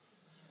miracle.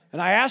 And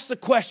I asked the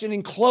question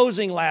in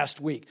closing last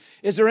week,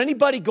 is there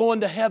anybody going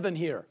to heaven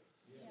here?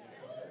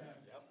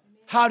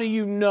 How do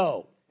you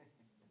know?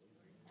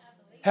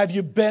 Have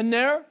you been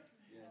there?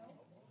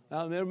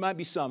 Now, there might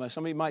be some.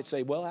 Somebody might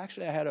say, well,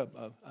 actually, I had an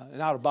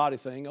out-of-body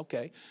thing.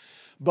 Okay.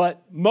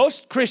 But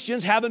most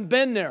Christians haven't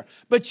been there.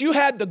 But you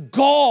had the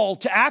gall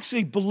to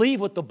actually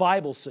believe what the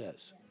Bible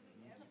says.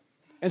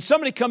 And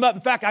somebody come up.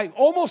 In fact, I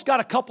almost got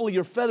a couple of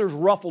your feathers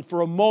ruffled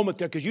for a moment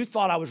there because you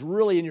thought I was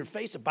really in your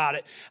face about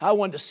it. I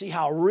wanted to see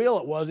how real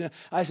it was. And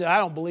I said, I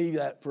don't believe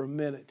that for a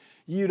minute.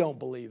 You don't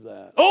believe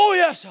that. Oh,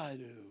 yes, I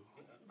do.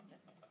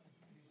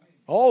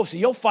 Oh, so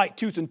you'll fight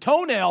tooth and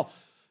toenail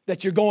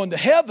that you're going to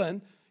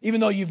heaven,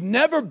 even though you've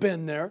never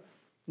been there,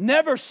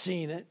 never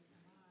seen it.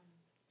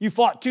 You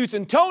fought tooth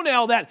and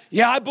toenail that,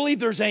 yeah, I believe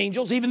there's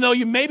angels, even though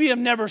you maybe have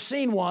never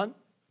seen one,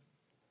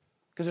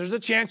 because there's a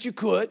chance you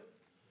could.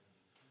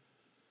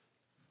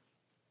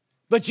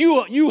 But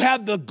you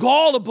had the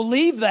gall to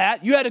believe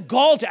that. You had a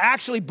gall to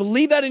actually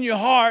believe that in your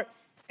heart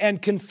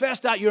and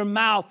confess out your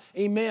mouth,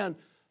 amen,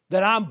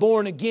 that I'm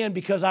born again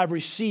because I've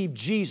received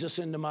Jesus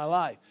into my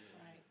life.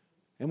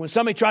 And when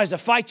somebody tries to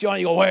fight you on it,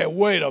 you go, hey,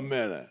 wait a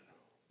minute.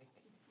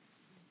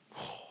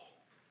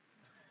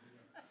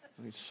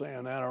 He's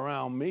saying that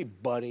around me,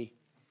 buddy.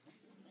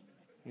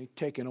 He's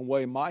taking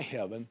away my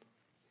heaven.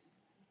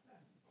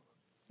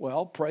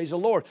 Well, praise the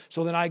Lord.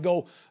 So then I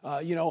go,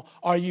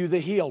 are you the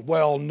healed?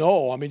 Well,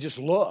 no. I mean, just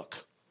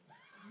look.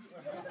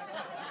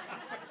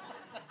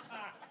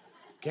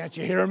 Can't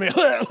you hear me?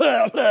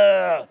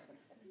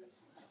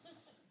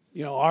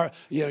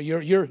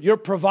 You're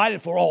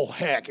provided for. Oh,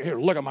 heck, here,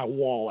 look at my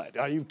wallet.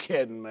 Are you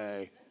kidding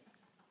me?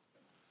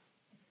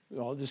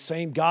 The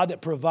same God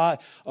that provide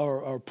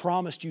or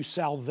promised you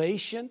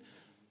salvation,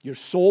 your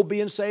soul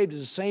being saved, is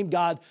the same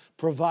God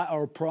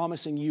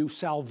promising you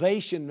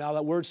salvation. Now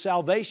that word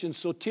salvation,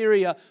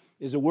 soteria,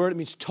 is a word that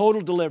means total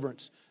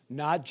deliverance.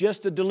 Not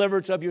just the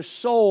deliverance of your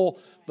soul,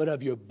 but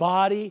of your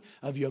body,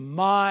 of your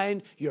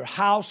mind, your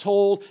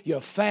household,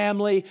 your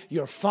family,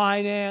 your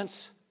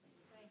finance.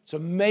 It's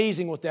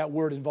amazing what that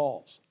word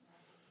involves.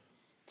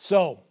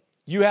 So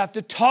you have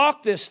to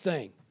talk this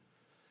thing.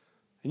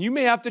 And you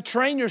may have to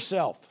train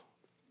yourself.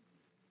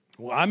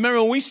 Well, I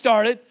remember when we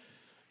started,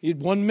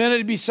 one minute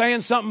you'd be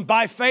saying something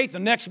by faith, the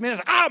next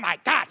minute, oh my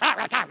God.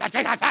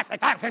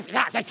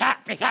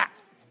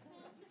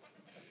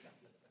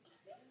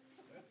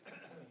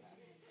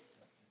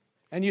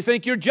 And you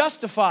think you're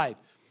justified.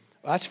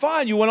 That's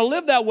fine. You want to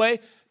live that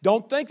way.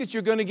 Don't think that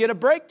you're going to get a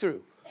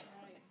breakthrough.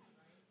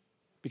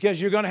 Because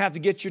you're going to have to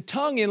get your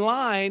tongue in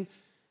line,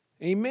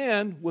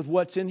 amen, with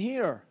what's in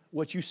here,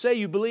 what you say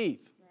you believe.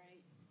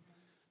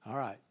 All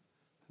right.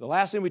 The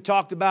last thing we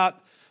talked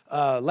about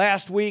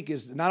last week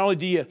is not only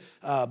do you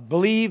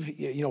believe,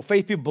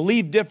 faith people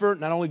believe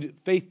different, not only do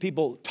faith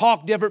people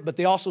talk different, but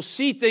they also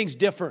see things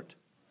different.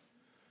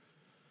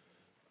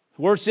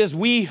 The word says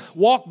we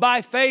walk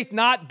by faith,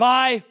 not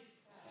by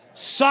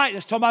sight.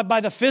 It's talking about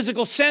by the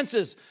physical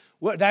senses.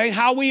 That ain't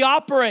how we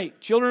operate.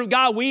 Children of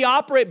God, we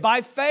operate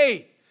by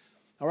faith.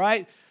 All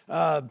right?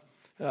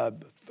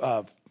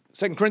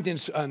 2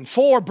 Corinthians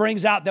 4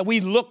 brings out that we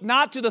look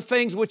not to the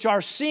things which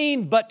are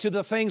seen, but to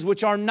the things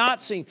which are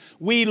not seen.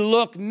 We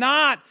look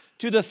not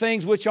to the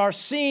things which are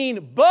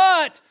seen,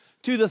 but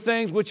to the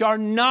things which are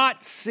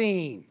not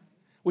seen.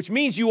 Which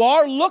means you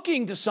are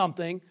looking to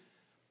something,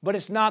 but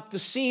it's not the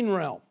seen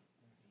realm.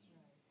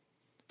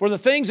 For the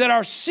things that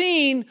are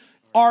seen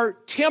are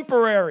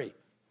temporary.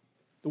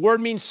 The word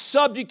means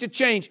subject to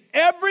change.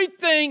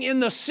 Everything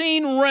in the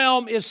seen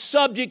realm is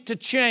subject to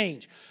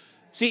change.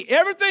 See,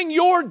 everything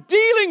you're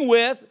dealing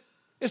with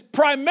is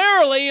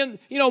primarily,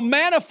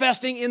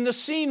 manifesting in the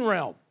seen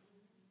realm.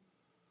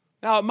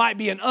 Now, it might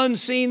be an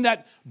unseen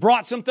that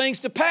brought some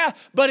things to pass,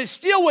 but it's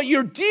still what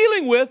you're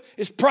dealing with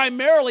is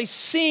primarily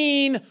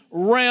seen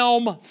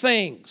realm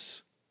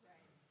things.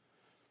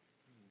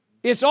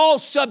 It's all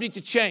subject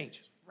to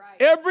change.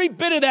 Every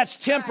bit of that's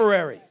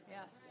temporary.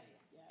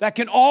 That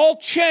can all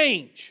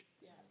change.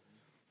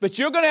 But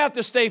you're going to have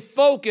to stay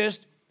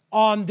focused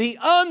on the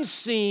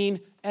unseen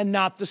and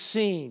not the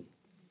seen.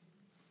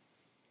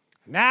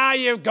 Now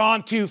you've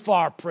gone too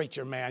far,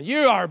 preacher man.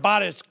 You are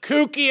about as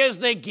kooky as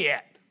they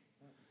get.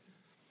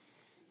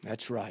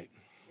 That's right.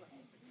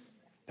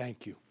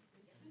 Thank you.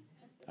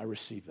 I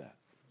receive that.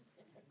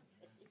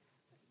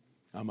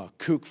 I'm a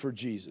kook for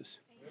Jesus.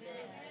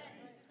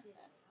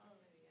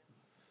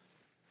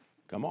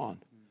 Come on.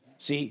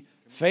 See,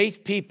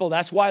 faith people,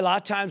 that's why a lot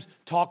of times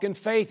talking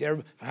faith,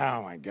 oh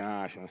my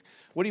gosh.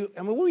 What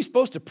are we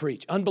supposed to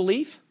preach?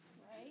 Unbelief?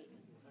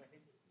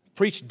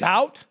 Preach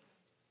doubt?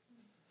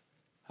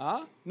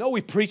 Huh? No,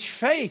 we preach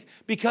faith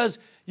because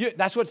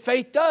that's what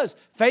faith does.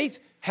 Faith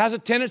has a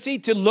tendency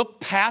to look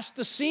past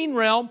the seen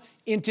realm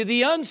into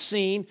the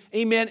unseen,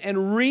 amen,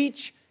 and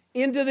reach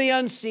into the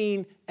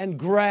unseen and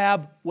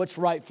grab what's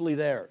rightfully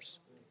theirs.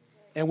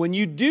 And when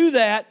you do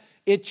that,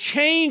 it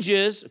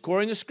changes,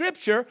 according to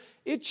Scripture,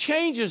 it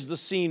changes the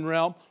seen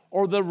realm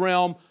or the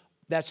realm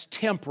that's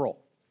temporal.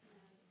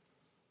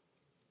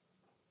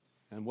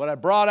 And what I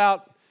brought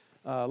out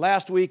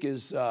last week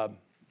is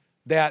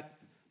that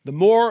the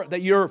more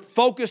that you're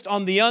focused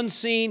on the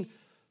unseen,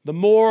 the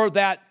more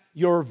that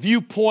your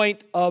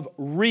viewpoint of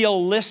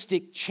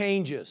realistic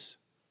changes.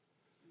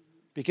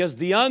 Because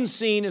the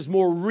unseen is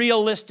more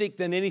realistic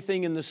than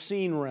anything in the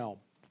seen realm.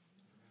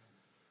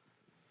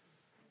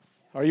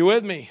 Are you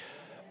with me?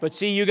 But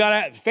see,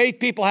 faith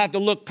people have to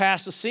look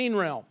past the seen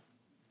realm.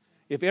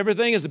 If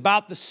everything is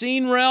about the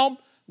seen realm,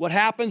 what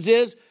happens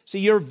is, see,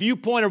 your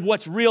viewpoint of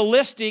what's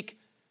realistic,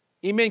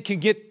 amen, can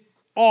get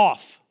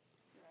off.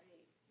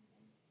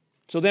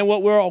 So then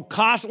we're all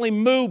constantly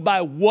moved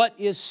by what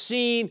is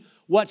seen,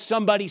 what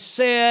somebody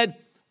said,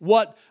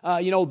 what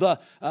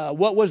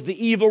was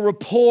the evil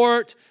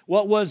report,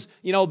 what was,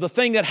 the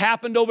thing that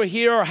happened over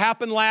here or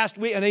happened last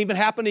week and it even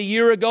happened a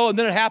year ago and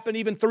then it happened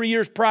even 3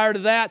 years prior to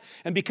that.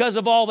 And because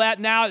of all that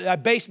now, I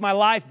base my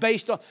life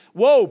based on,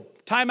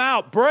 time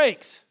out,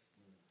 breaks.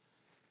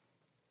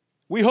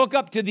 We hook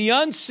up to the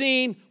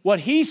unseen, what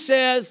he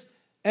says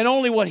and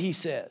only what he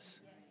says.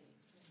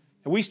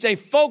 And we stay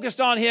focused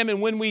on him,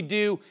 and when we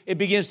do, it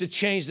begins to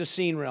change the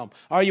seen realm.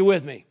 Are you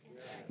with me?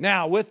 Yes.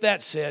 Now, with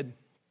that said,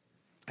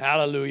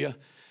 hallelujah.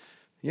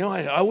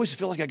 I always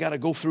feel like I got to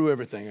go through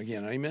everything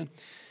again, amen?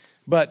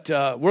 But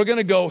we're going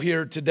to go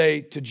here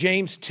today to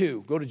James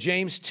 2. Go to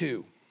James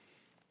 2.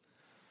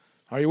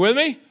 Are you with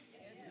me?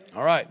 Yes.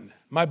 All right.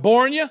 Am I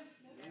boring you?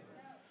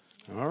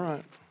 All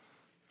right.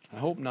 I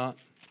hope not.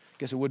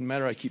 Guess it wouldn't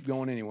matter. I keep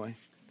going anyway.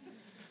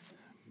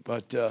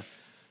 But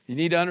you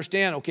need to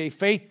understand, okay,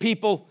 faith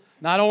people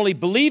not only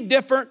believe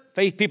different,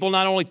 faith people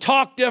not only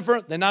talk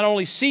different, they not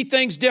only see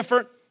things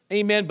different,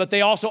 amen, but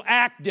they also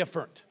act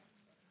different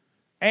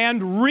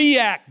and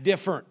react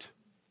different.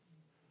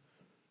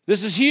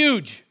 This is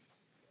huge,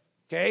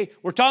 okay?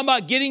 We're talking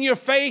about getting your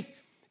faith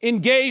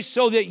engaged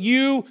so that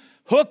you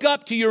hook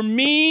up to your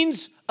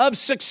means of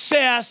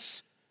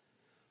success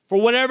for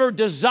whatever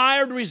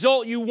desired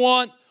result you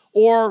want,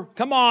 or,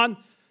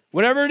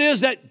 whatever it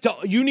is that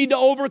you need to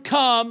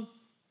overcome,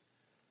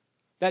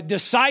 that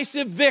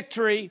decisive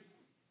victory.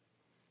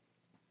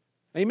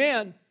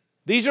 Amen.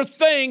 These are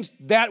things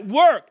that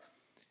work.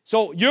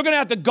 So you're going to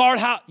have to guard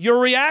your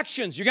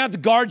reactions. You're going to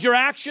have to guard your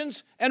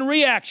actions and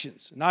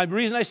reactions. Now, the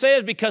reason I say it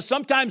is because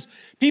sometimes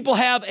people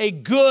have a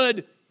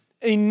good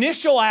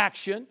initial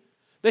action.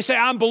 They say,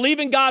 I'm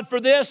believing God for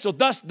this, so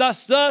thus,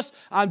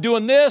 I'm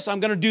doing this, I'm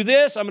going to do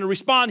this, I'm going to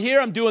respond here,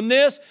 I'm doing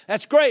this.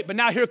 That's great, but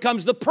now here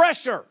comes the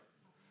pressure.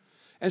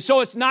 And so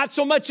it's not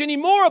so much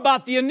anymore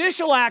about the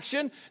initial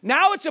action.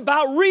 Now it's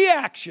about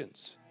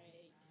reactions.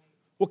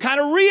 What kind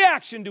of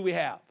reaction do we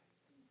have?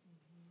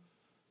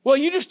 Well,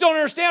 you just don't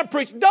understand,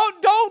 preacher.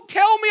 Don't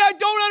tell me I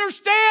don't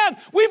understand.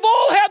 We've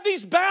all had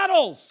these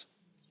battles.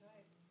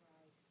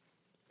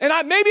 And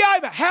maybe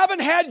I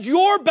haven't had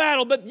your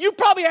battle, but you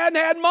probably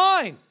hadn't had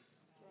mine.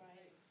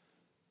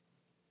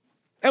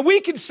 And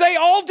we can say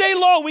all day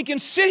long, we can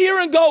sit here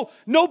and go,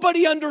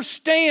 nobody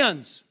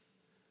understands.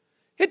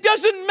 It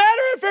doesn't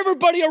matter if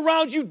everybody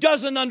around you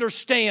doesn't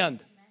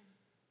understand.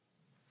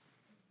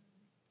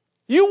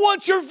 You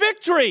want your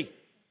victory.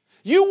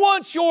 You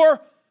want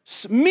your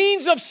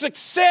means of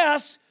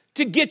success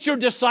to get your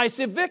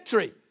decisive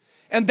victory.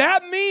 And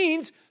that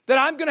means that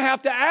I'm going to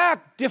have to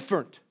act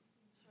different.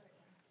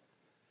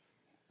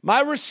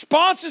 My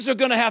responses are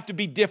going to have to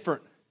be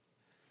different.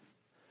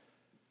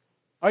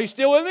 Are you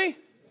still with me?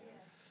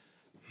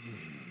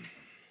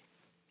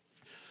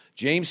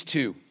 James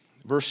 2,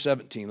 verse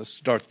 17. Let's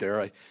start there.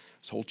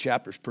 This whole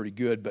chapter is pretty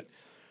good. But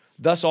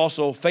thus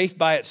also faith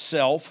by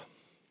itself,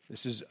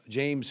 this is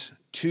James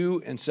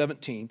 2 and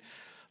 17.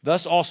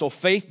 Thus also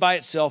faith by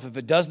itself, if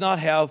it does not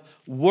have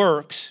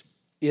works,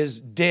 is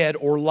dead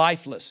or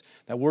lifeless.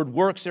 That word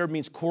works there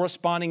means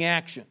corresponding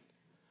action.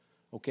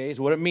 Okay, is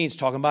what it means,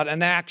 talking about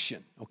an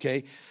action.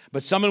 Okay,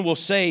 but someone will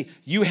say,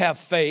 you have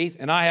faith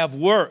and I have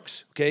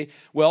works. Okay,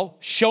 well,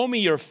 show me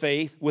your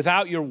faith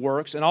without your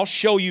works and I'll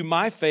show you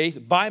my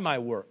faith by my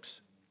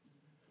works.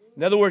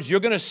 In other words, you're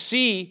going to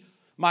see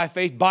my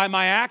faith by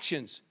my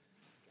actions.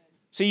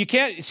 So you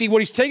can't, see what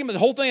he's taking, the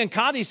whole thing in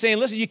context, he's saying,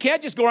 listen, you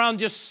can't just go around and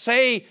just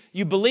say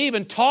you believe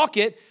and talk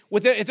it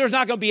if there's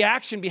not going to be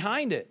action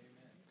behind it.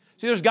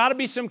 See, there's got to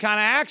be some kind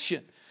of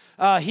action.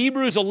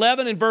 Hebrews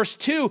 11 and verse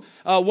 2,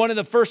 one of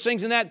the first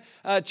things in that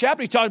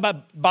chapter, he talked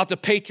about the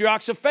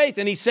patriarchs of faith.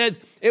 And he said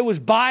it was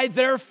by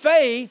their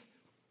faith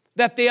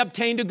that they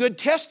obtained a good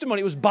testimony.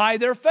 It was by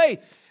their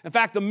faith. In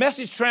fact, the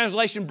Message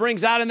translation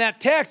brings out in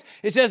that text,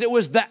 it says it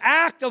was the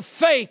act of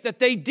faith that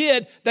they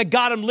did that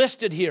got them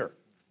listed here.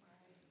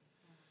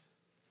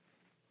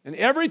 And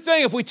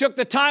everything, if we took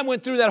the time,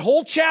 went through that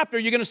whole chapter,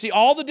 you're going to see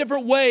all the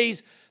different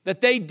ways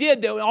that they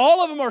did.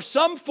 All of them are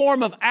some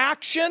form of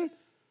action,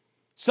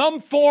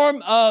 some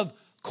form of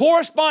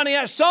corresponding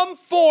action, some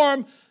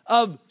form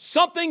of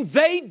something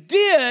they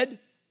did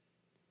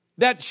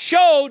that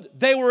showed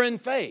they were in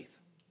faith.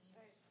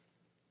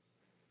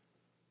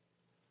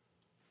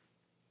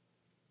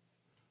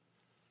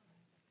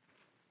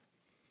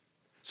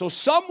 So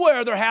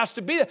somewhere there has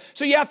to be that.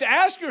 So you have to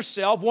ask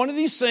yourself, one of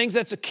these things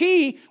that's a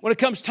key when it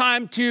comes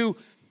time to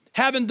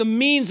having the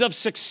means of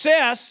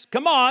success,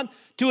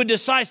 to a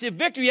decisive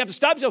victory. You have to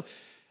stop yourself.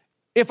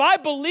 If I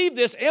believe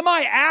this, am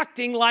I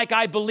acting like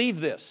I believe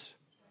this?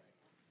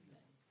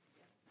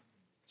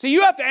 See,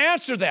 you have to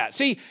answer that.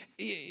 See,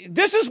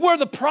 this is where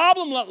the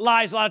problem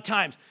lies a lot of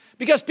times.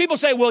 Because people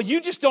say, well,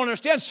 you just don't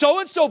understand.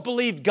 So-and-so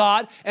believed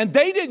God, and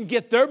they didn't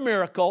get their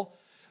miracle.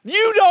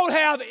 You don't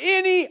have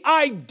any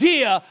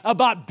idea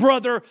about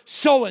brother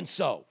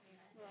so-and-so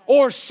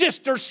or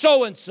sister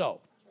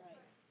so-and-so.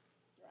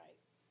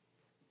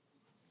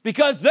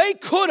 Because they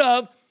could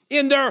have,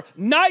 in their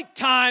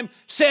nighttime,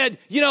 said,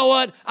 you know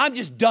what, I'm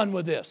just done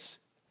with this.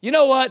 You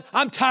know what,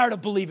 I'm tired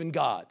of believing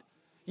God.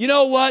 You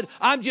know what,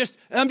 I'm just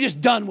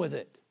done with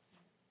it.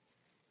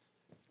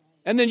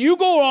 And then you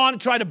go on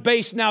and try to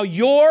base now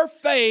your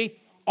faith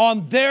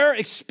on their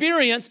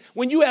experience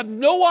when you have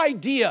no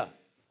idea.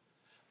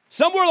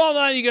 Somewhere along the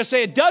line, you're going to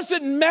say, it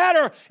doesn't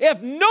matter if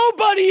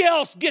nobody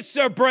else gets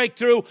their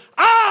breakthrough.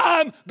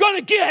 I'm going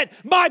to get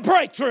my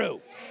breakthrough.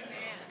 Amen.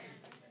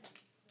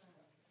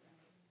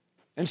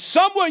 And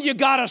somewhere you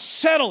got to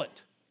settle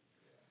it.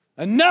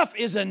 Enough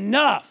is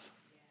enough.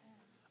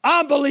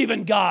 I'm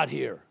believing God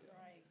here.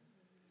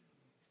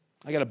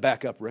 I got to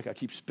back up, Rick. I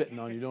keep spitting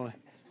on you, don't I?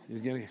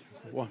 He's getting,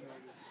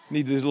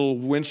 need these little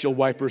windshield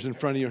wipers in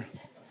front of you.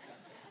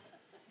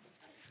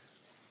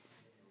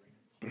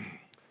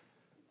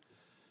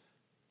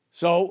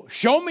 So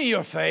show me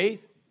your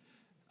faith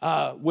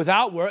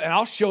without work, and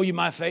I'll show you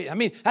my faith. I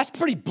mean, that's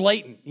pretty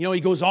blatant. You know,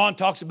 he goes on,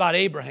 talks about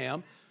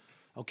Abraham,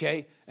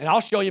 okay? And I'll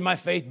show you my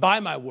faith by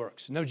my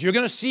works. In other words, you're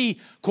going to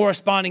see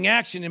corresponding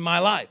action in my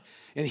life.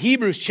 In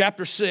Hebrews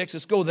chapter 6,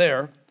 let's go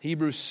there,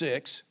 Hebrews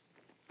 6.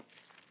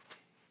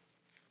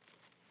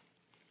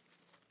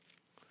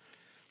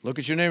 Look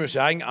at your neighbor and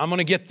say, I'm going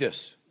to get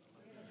this.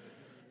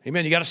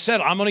 Amen. You got to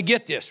settle. I'm going to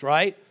get this,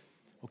 right?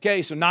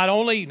 Okay, so not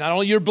only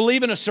you're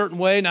believing a certain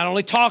way, not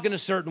only talking a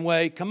certain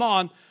way, come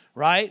on,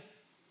 right?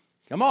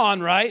 Come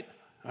on, right?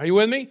 Are you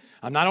with me?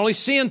 I'm not only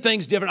seeing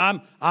things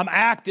different, I'm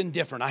acting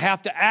different. I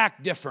have to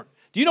act different.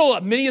 Do you know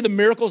what many of the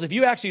miracles, if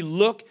you actually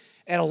look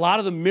at a lot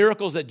of the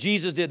miracles that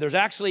Jesus did, there's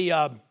actually,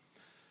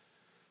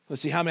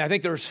 let's see how many. I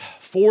think there's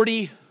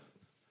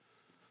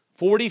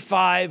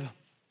 45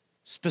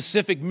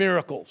 specific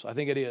miracles, I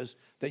think it is,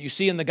 that you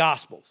see in the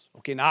Gospels.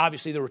 Okay, now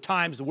obviously there were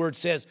times the Word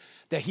says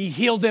that He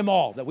healed them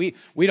all, that we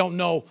don't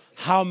know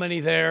how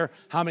many,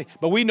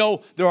 but we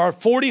know there are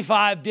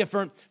 45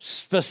 different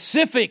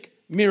specific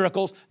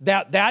miracles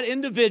that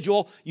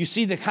individual, you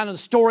see the kind of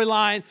the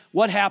storyline,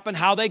 what happened,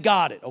 how they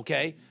got it,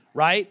 okay,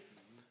 right?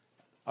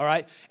 All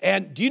right,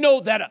 and do you know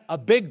that a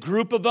big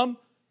group of them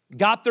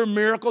got their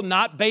miracle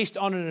not based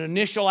on an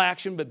initial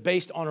action, but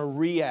based on a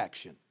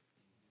reaction?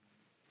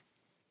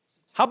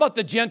 How about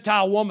the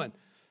Gentile woman?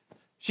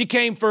 She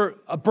came for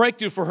a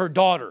breakthrough for her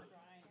daughter.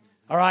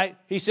 All right?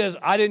 He says,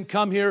 I didn't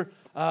come here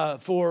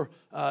for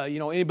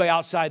anybody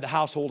outside the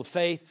household of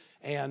faith,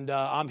 and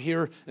I'm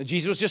here. And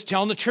Jesus was just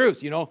telling the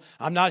truth.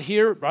 I'm not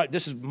here. Right?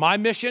 This is my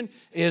mission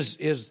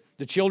is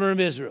the children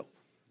of Israel.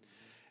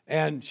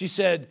 And he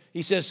says,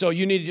 so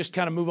you need to just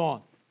kind of move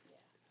on.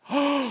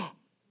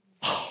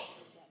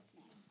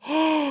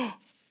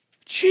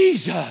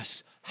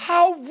 Jesus,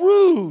 how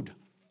rude.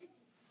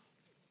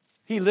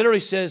 He literally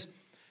says,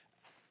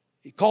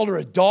 he called her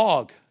a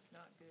dog. It's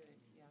not good.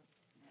 Yeah.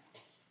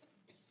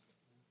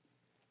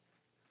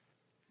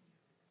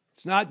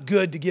 It's not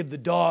good to give the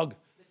dog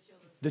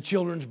the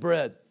children's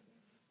bread.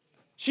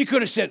 She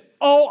could have said,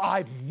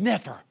 I've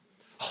never.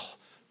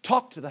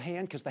 Talk to the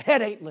hand because the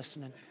head ain't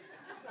listening.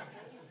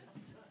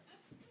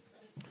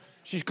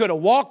 She could have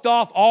walked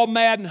off all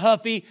mad and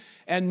huffy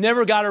and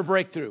never got her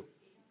breakthrough.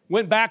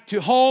 Went back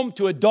to home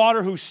to a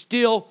daughter who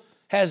still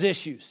has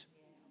issues.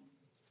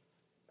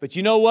 But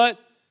you know what?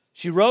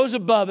 She rose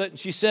above it and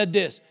she said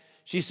this.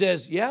 She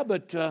says, yeah,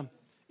 but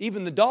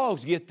even the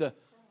dogs get the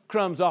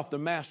crumbs off the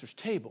master's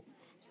table.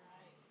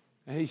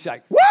 And he's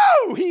like,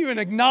 whoa! He even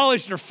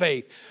acknowledged her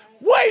faith.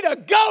 Way to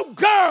go,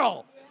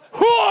 girl!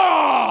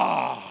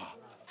 Whoa!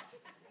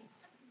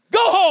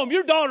 Go home,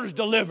 your daughter's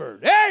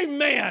delivered.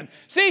 Amen.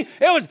 See,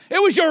 it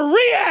was your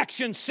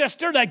reaction,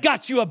 sister, that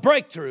got you a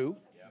breakthrough.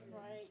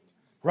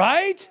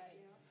 Right?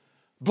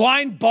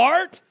 Blind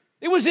Bart,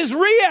 it was his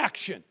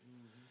reaction.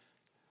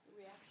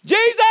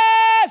 Jesus,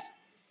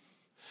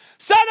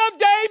 Son of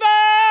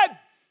David,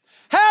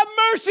 have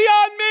mercy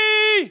on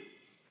me.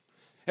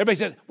 Everybody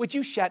says, would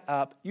you shut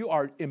up? You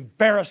are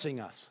embarrassing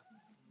us.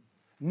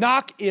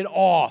 Knock it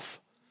off,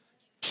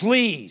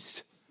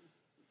 please,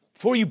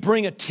 before you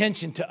bring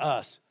attention to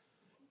us.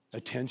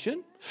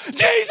 Attention?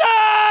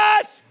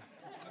 Jesus,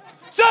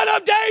 Son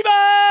of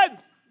David,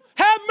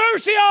 have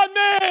mercy on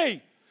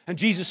me. And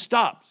Jesus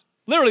stops.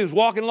 Literally was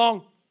walking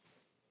along.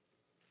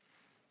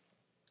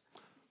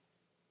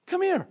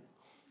 Come here.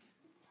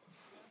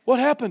 What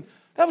happened?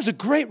 That was a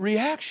great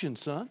reaction,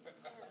 son.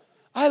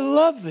 I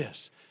love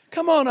this.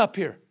 Come on up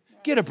here.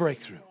 Get a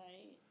breakthrough.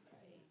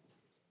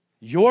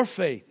 Your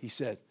faith, he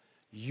says,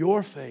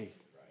 your faith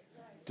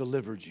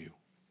delivered you.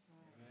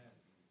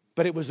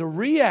 But it was a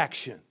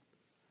reaction.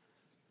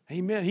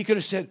 Amen. He could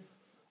have said,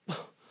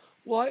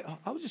 well,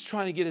 I was just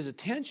trying to get his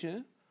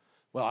attention.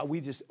 Well,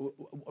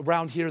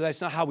 around here,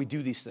 that's not how we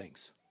do these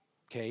things.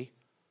 Okay?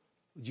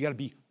 You got to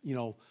be,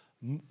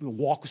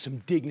 walk with some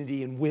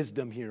dignity and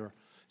wisdom here.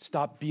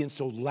 Stop being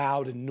so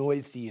loud and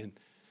noisy and,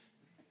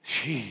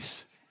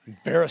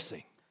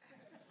 embarrassing.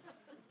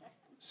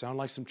 Sound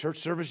like some church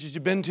services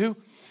you've been to?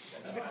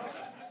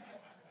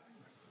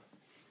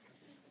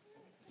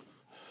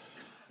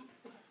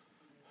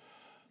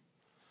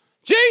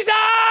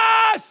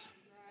 Jesus!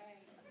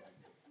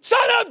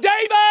 Son of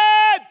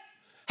David!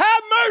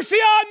 Have mercy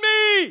on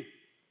me!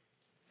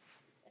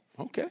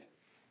 Okay.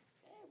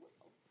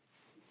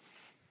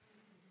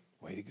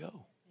 Way to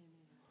go.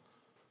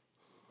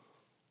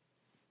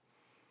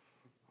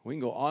 We can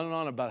go on and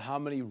on about how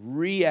many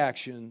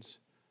reactions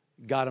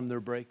got them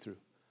their breakthrough.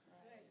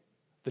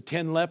 The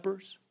 10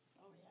 lepers,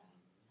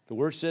 the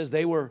word says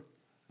they were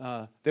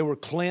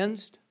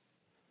cleansed,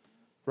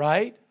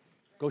 right?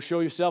 Go show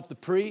yourself the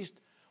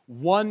priest.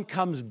 One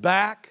comes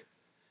back,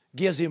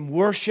 gives him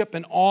worship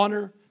and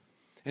honor,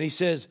 and he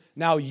says,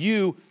 now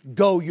you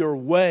go your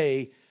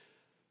way,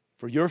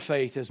 for your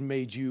faith has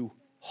made you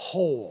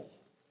whole.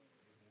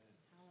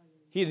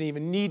 He didn't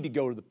even need to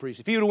go to the priest.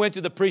 If he would have went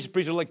to the priest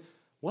would have like,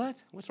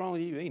 what? What's wrong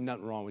with you? Ain't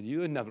nothing wrong with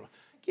you. Ain't nothing wrong.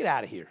 Get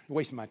out of here. You're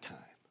wasting my time.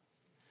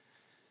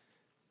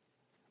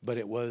 But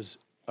it was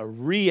a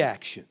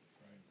reaction.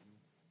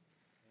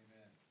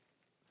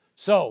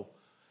 So,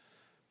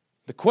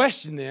 the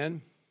question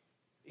then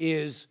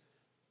is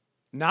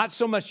not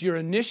so much your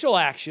initial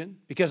action,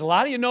 because a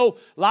lot of you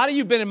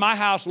have been in my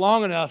house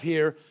long enough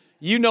here,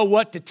 you know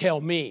what to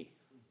tell me.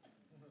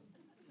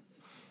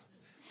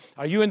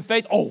 Are you in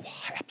faith? Oh,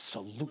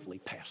 absolutely,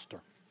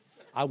 Pastor.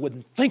 I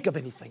wouldn't think of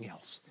anything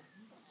else.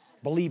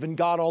 Believe in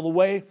God all the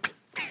way,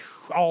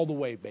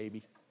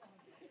 baby.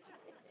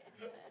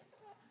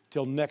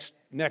 Till next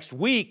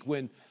week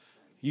when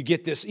you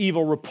get this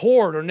evil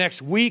report, or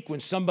next week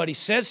when somebody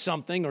says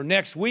something, or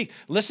next week,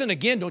 listen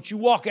again, don't you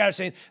walk out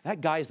saying,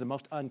 that guy is the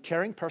most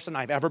uncaring person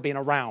I've ever been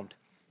around.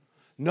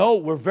 No,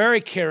 we're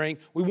very caring.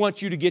 We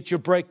want you to get your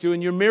breakthrough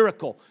and your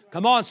miracle.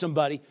 Come on,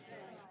 somebody.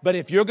 But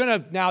if you're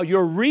going to, now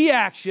your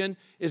reaction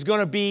is going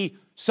to be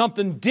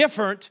something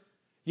different.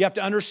 You have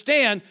to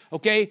understand,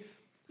 okay,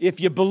 if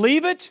you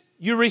believe it,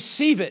 you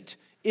receive it.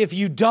 If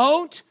you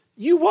don't,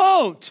 you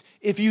won't.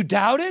 If you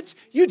doubt it,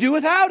 you do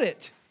without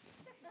it.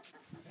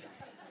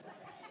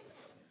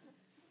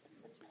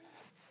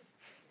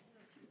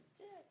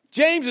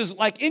 James is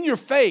like in your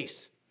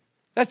face.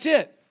 That's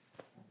it.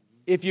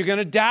 If you're going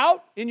to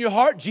doubt in your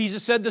heart,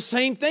 Jesus said the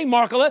same thing,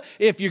 Mark 11.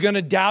 If you're going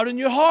to doubt in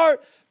your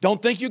heart,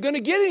 don't think you're going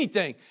to get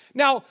anything.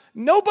 Now,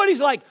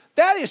 nobody's like,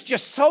 that is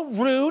just so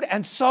rude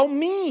and so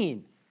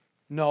mean.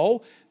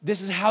 No,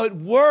 this is how it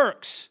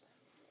works.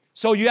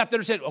 So you have to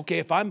understand, okay,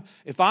 if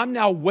I'm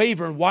now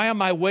wavering, why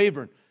am I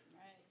wavering?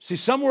 See,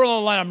 somewhere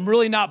along the line, I'm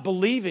really not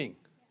believing.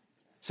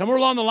 Somewhere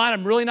along the line,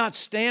 I'm really not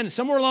standing.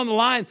 Somewhere along the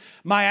line,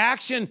 my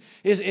action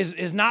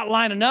is not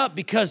lining up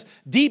because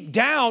deep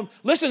down,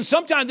 listen,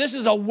 sometimes this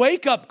is a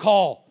wake-up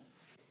call.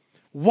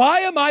 Why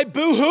am I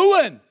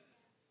boo-hooing?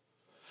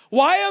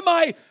 Why am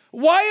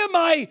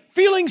I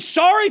feeling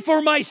sorry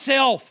for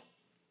myself?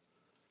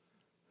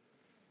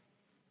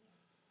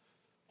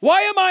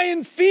 Why am I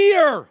in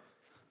fear?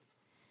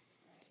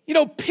 You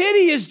know,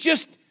 pity is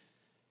just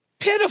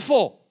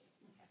pitiful.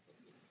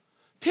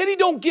 Pity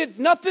don't get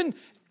nothing.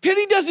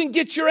 Pity doesn't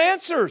get your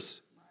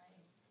answers.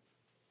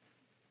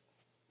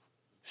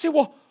 You say,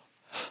 well,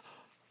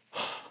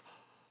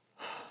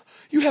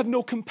 you have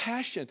no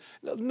compassion.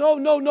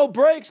 No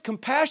breaks.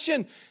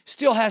 Compassion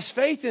still has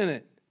faith in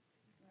it.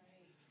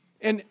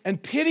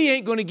 And pity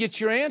ain't going to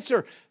get your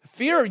answer.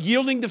 Fear,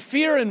 yielding to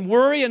fear and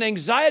worry and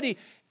anxiety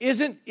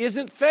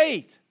isn't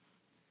faith.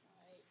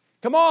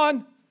 Come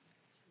on.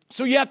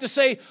 So you have to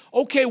say,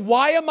 okay,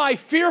 why am I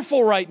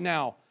fearful right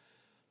now?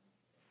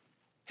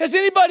 Has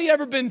anybody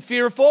ever been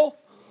fearful?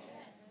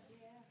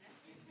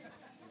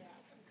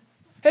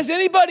 Has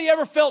anybody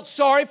ever felt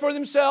sorry for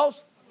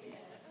themselves?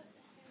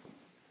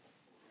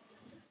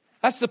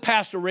 That's the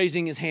pastor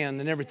raising his hand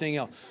and everything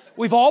else.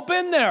 We've all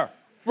been there,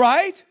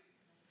 right?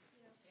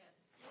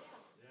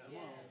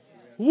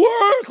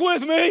 Work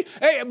with me,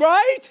 hey,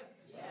 right?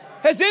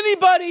 Has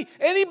anybody,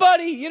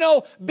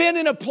 been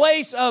in a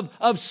place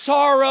of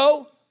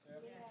sorrow?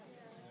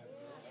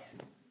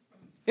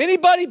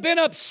 Anybody been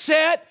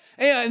upset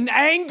and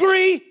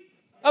angry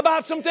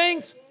about some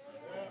things?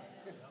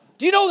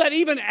 Do you know that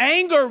even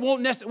anger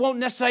won't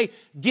necessarily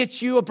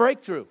get you a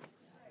breakthrough?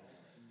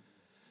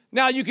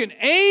 Now, you can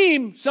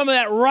aim some of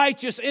that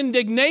righteous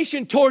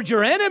indignation towards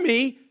your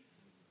enemy,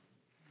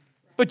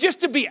 but just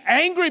to be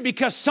angry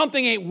because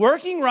something ain't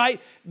working right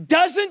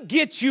doesn't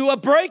get you a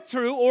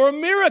breakthrough or a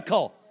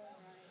miracle.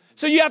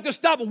 So you have to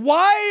stop.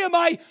 Why am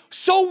I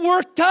so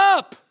worked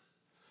up?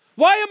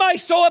 Why am I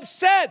so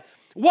upset?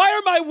 Why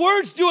are my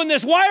words doing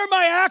this? Why are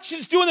my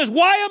actions doing this?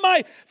 Why am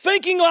I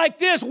thinking like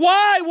this?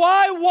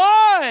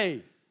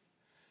 Why?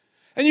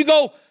 And you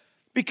go,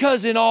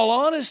 because in all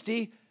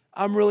honesty,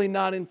 I'm really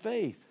not in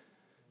faith.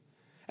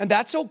 And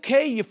that's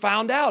okay. You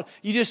found out.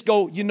 You just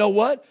go, you know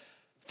what?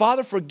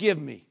 Father, forgive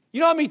me.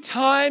 You know how many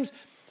times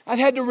I've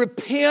had to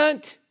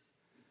repent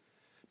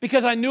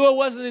because I knew I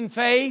wasn't in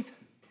faith?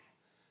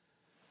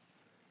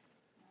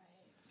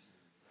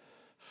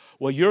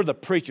 Well, you're the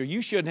preacher.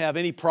 You shouldn't have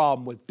any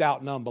problem with doubt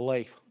and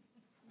unbelief.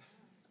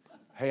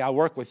 Hey, I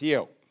work with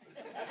you.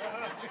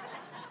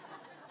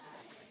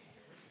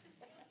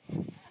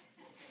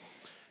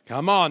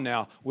 Come on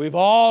now. We've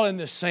all in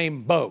the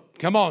same boat.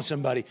 Come on,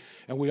 somebody.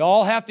 And we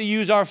all have to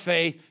use our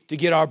faith to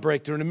get our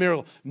breakthrough and a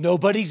miracle.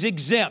 Nobody's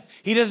exempt.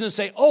 He doesn't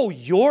say, oh,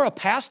 you're a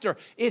pastor.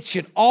 It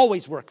should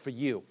always work for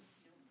you.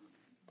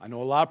 I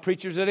know a lot of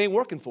preachers that ain't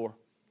working for.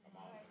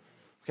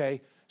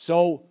 Okay?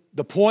 So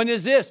the point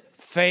is this.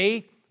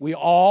 Faith. We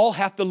all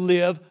have to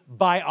live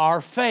by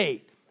our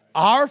faith.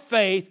 Our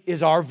faith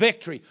is our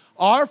victory.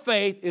 Our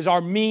faith is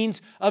our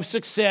means of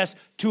success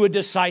to a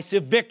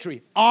decisive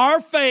victory. Our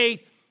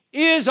faith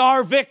is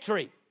our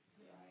victory.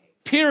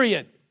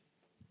 Period.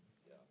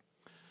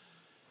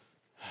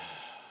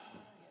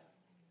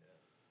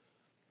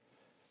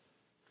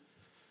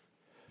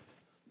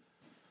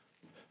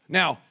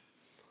 Now,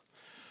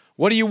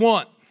 what do you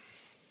want?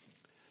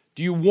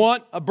 Do you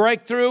want a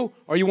breakthrough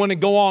or you want to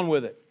go on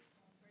with it?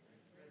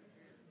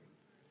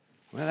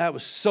 Well, that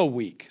was so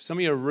weak. Some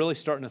of you are really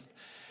starting to...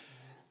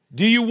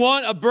 Do you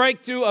want a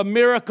breakthrough, a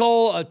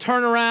miracle, a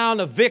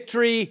turnaround, a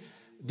victory?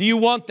 Do you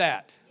want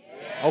that?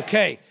 Yes.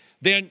 Okay.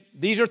 Then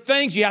these are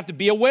things you have to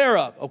be aware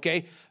of,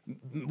 okay?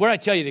 Where did I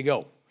tell you to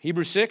go?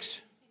 Hebrews 6?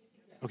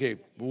 Okay.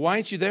 Why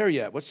aren't you there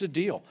yet? What's the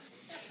deal?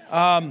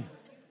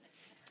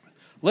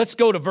 Let's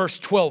go to verse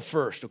 12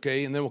 first,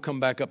 okay? And then we'll come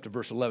back up to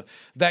verse 11.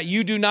 That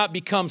you do not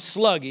become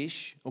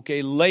sluggish,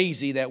 okay?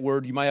 Lazy, that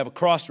word, you might have a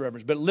cross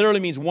reference, but it literally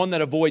means one that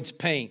avoids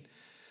pain.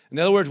 In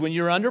other words, when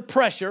you're under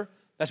pressure,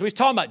 that's what he's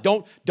talking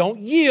about. Don't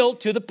yield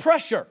to the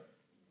pressure.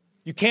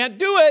 You can't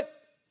do it.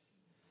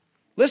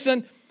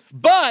 Listen,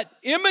 but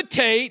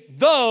imitate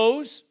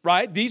those,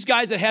 right? These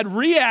guys that had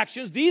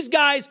reactions, these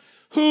guys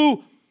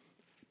who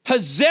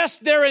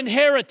possessed their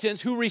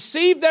inheritance, who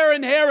received their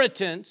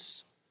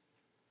inheritance,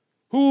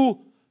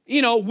 who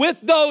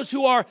with those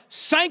who are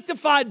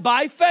sanctified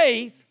by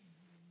faith.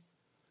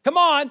 Come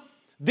on,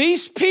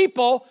 these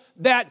people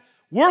that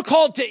we're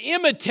called to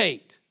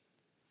imitate.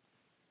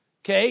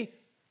 Okay?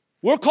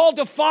 We're called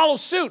to follow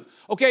suit.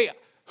 Okay,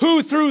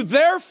 who through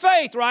their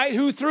faith, right?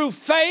 Who through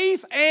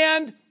faith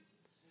and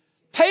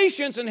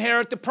patience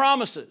inherit the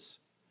promises.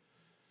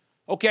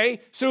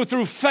 Okay, so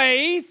through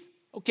faith,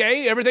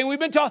 okay, everything we've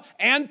been taught,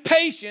 and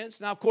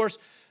patience. Now, of course,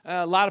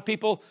 a lot of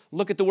people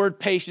look at the word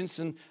patience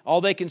and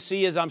all they can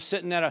see is I'm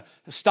sitting at a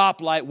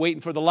stoplight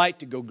waiting for the light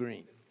to go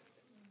green.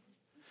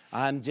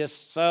 I'm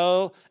just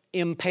so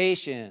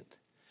impatient.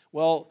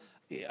 Well,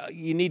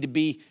 you need to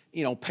be,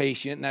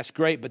 patient, and that's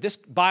great. But this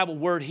Bible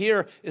word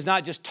here is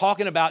not just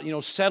talking about,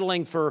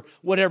 settling for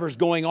whatever's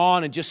going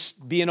on and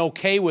just being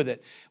okay with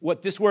it.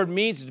 What this word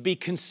means is to be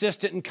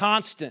consistent and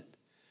constant.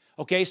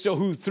 Okay, so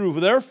who through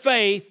their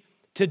faith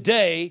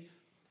today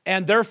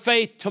and their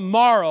faith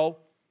tomorrow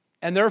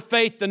and their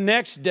faith the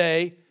next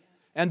day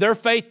and their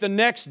faith the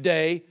next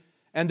day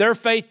and their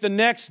faith the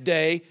next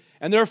day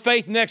and their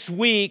faith next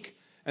week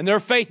and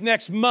their faith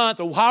next month,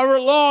 or however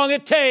long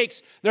it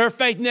takes, their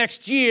faith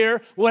next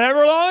year,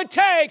 whatever long it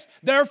takes,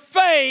 their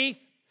faith,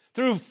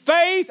 through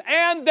faith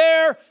and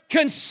their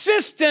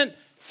consistent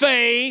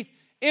faith,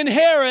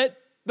 inherit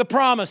the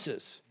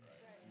promises.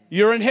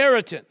 Your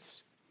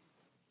inheritance.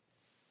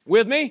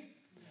 With me?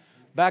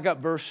 Back up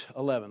verse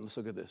 11. Let's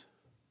look at this.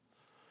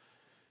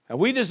 And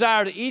we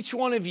desire to each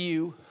one of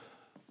you,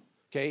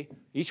 okay,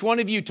 each one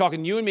of you,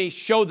 talking you and me,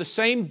 show the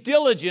same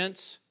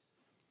diligence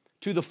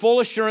to the full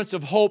assurance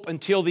of hope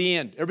until the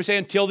end. Everybody say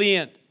until the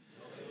end.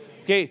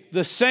 Okay,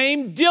 the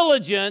same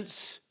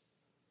diligence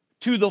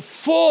to the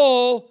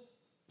full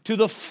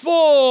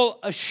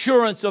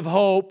assurance of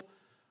hope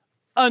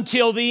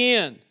until the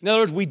end. In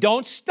other words, we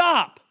don't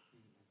stop.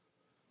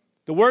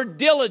 The word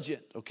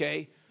diligent,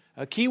 okay,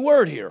 a key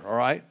word here, all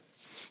right?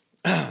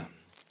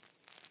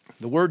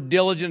 The word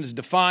diligent is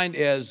defined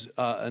as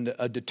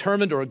a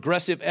determined or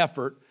aggressive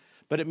effort,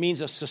 but it means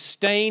a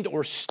sustained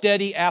or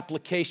steady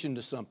application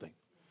to something.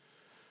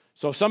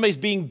 So if somebody's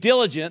being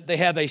diligent, they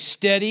have a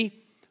steady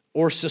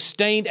or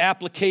sustained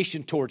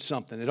application towards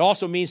something. It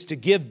also means to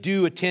give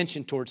due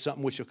attention towards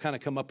something, which will kind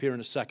of come up here in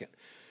a second.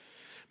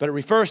 But it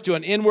refers to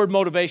an inward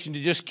motivation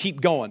to just keep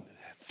going,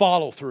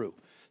 follow through.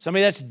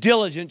 Somebody that's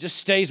diligent just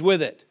stays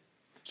with it.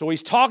 So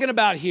he's talking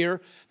about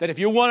here that if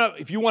you want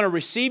to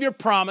receive your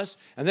promise,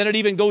 and then it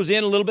even goes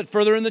in a little bit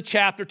further in the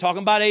chapter,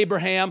 talking about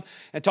Abraham,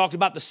 and talks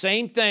about the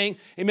same thing,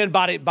 amen,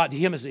 about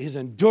him, his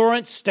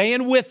endurance,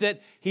 staying with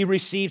it, he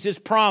receives his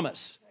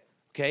promise.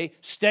 Okay,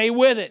 stay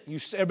with it.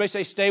 Everybody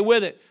say stay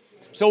with it.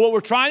 So what we're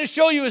trying to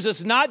show you is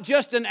it's not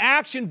just an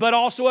action, but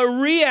also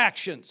a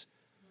reaction.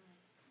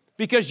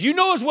 Because you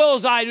know as well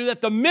as I do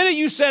that the minute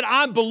you said,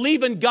 I'm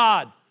believing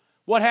God,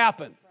 what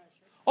happened?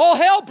 All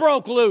hell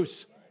broke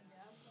loose.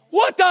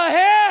 What the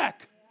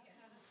heck?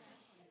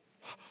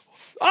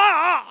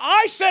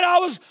 I said I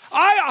was,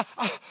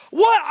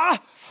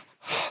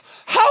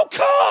 how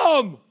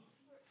come?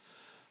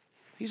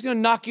 He's going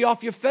to knock you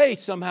off your faith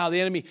somehow,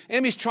 the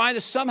enemy's trying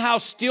to somehow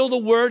steal the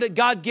word that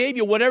God gave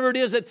you, whatever it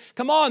is that,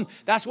 come on,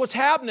 that's what's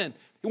happening.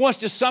 He wants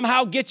to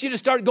somehow get you to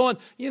start going,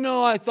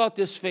 I thought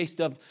this faith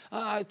stuff,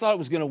 I thought it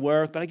was going to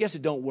work, but I guess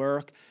it don't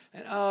work.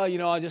 And,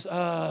 I just,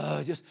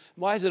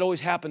 why does it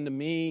always happen to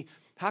me?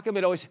 How come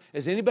it always,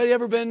 has anybody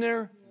ever been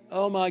there?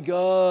 Oh my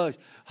gosh,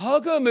 how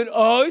come it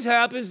always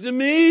happens to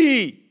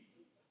me?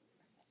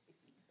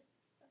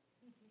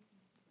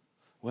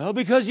 Well,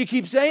 because you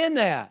keep saying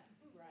that.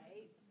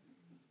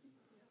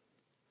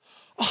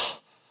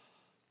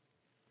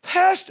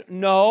 Pastor,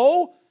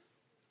 no,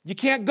 you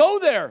can't go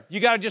there.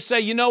 You got to just say,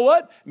 you know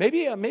what?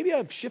 Maybe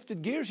I've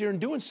shifted gears here and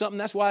doing something.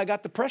 That's why I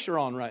got the pressure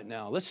on right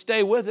now. Let's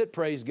stay with it,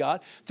 praise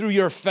God. Through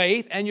your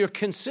faith and your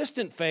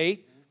consistent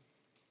faith,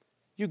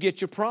 you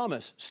get your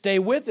promise. Stay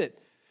with it,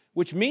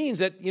 which means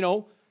that,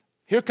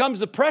 here comes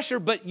the pressure,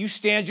 but you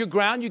stand your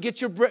ground, you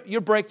get your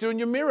breakthrough and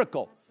your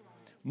miracle.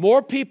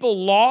 More people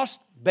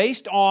lost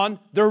based on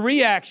their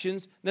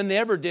reactions than they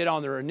ever did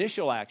on their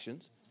initial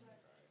actions.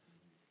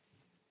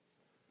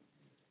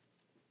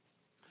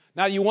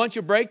 Now, do you want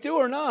your breakthrough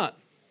or not?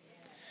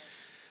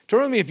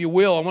 Turn with me, if you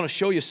will. I want to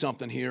show you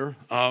something here.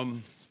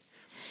 Didn't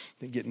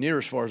get near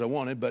as far as I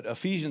wanted, but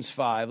Ephesians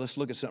 5. Let's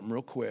look at something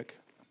real quick.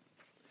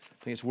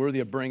 I think it's worthy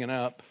of bringing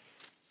up.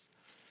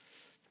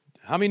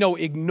 How many know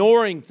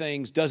ignoring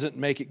things doesn't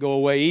make it go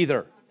away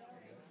either?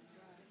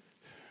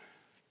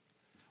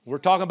 We're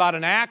talking about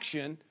an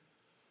action.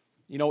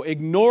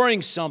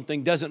 Ignoring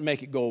something doesn't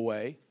make it go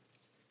away.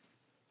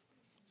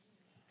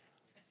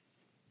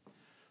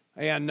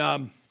 And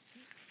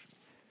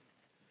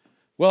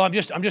I'm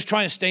just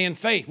trying to stay in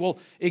faith. Well,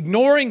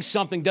 ignoring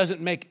something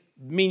doesn't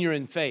mean you're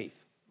in faith.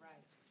 Right.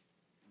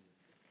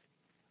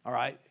 All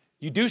right.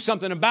 You do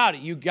something about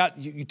it. You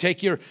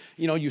take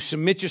you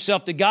submit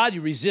yourself to God.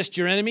 You resist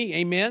your enemy.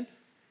 Amen.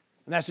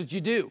 And that's what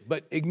you do.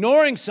 But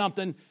ignoring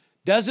something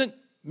doesn't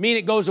mean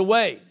it goes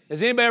away.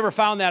 Has anybody ever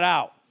found that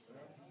out?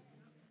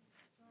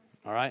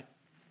 All right.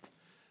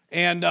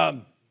 And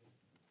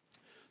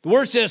The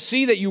word says,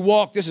 see that you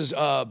walk. This is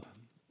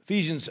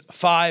Ephesians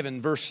 5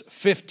 and verse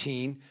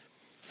 15.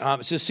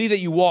 It says, see that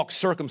you walk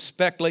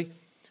circumspectly,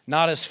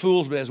 not as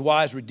fools, but as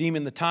wise,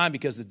 redeeming the time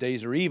because the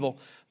days are evil.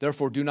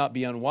 Therefore, do not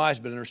be unwise,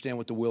 but understand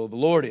what the will of the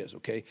Lord is,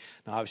 okay?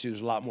 Now, obviously,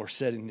 there's a lot more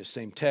said in the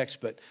same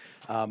text, but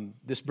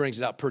this brings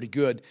it out pretty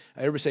good.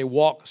 Everybody say,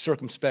 walk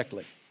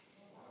circumspectly.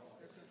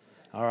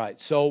 All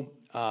right, so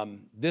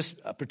this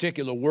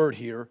particular word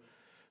here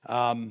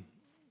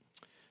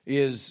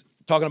is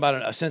talking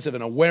about a sense of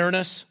an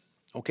awareness,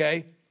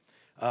 okay?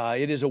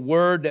 It is a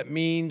word that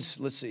means,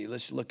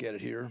 let's look at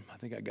it here. I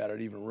think I got it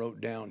even wrote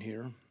down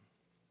here.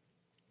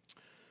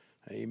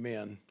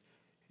 Amen.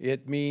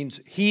 It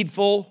means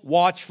heedful,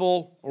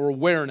 watchful, or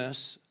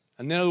awareness.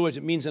 In other words,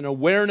 it means an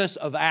awareness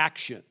of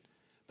action,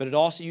 but it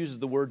also uses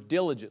the word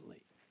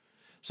diligently.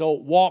 So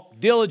walk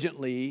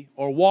diligently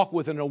or walk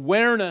with an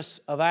awareness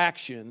of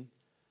action,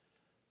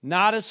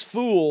 not as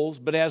fools,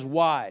 but as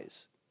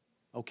wise.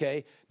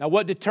 Okay? Now,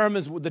 what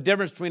determines the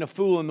difference between a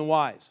fool and the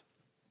wise?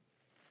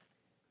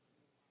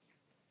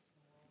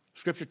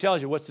 Scripture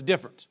tells you what's the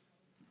difference.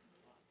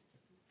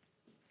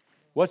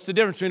 What's the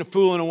difference between a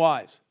fool and a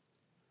wise?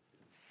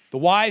 The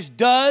wise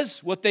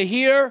does what they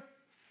hear,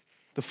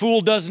 the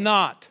fool does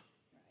not.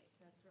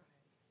 That's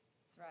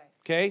right.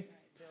 Okay?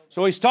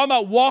 So he's talking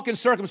about walking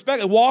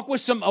circumspectly. Walk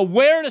with some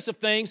awareness of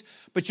things,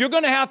 but you're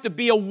going to have to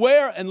be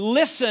aware and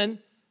listen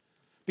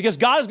because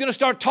God is going to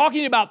start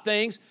talking about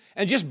things,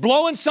 and just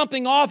blowing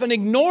something off and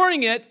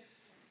ignoring it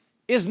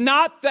is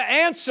not the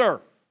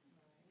answer.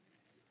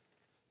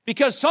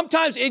 Because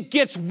sometimes it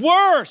gets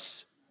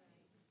worse.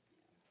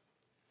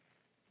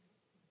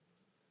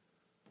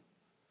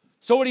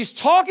 So what he's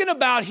talking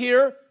about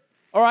here,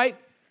 all right,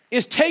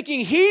 is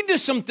taking heed to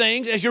some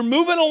things as you're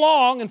moving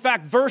along. In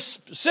fact, verse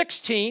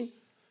 16.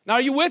 Now,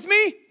 are you with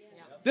me?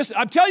 Yeah.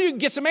 I'm telling you, you can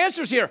get some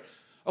answers here.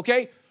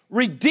 Okay?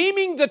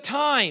 Redeeming the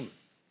time.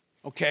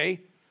 Okay?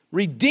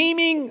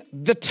 Redeeming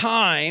the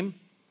time.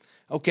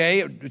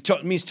 Okay?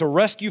 It means to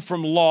rescue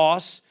from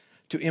loss,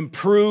 to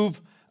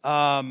improve,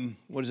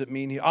 what does it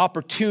mean here?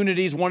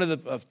 Opportunities, one of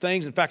the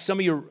things. In fact, some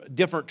of your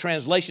different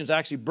translations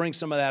actually bring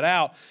some of that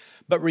out.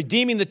 But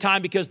redeeming the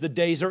time because the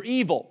days are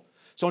evil.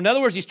 So in other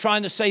words, he's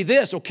trying to say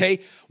this, okay?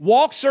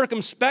 Walk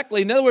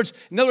circumspectly. In other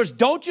words,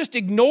 don't just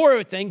ignore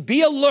everything.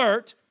 Be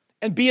alert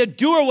and be a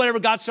doer whatever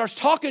God starts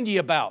talking to you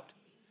about.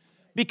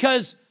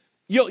 Because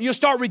you'll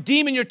start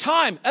redeeming your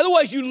time.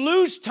 Otherwise, you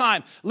lose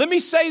time. Let me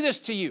say this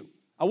to you.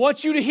 I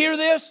want you to hear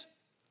this.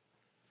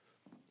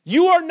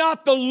 You are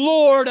not the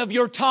Lord of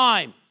your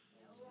time.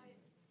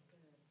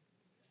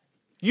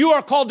 You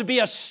are called to be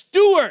a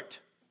steward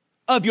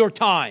of your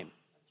time.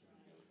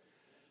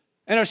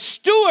 And a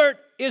steward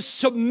is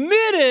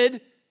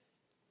submitted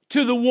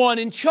to the one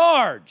in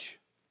charge.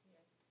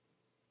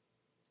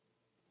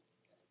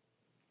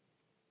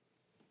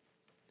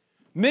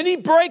 Many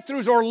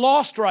breakthroughs are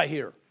lost right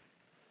here.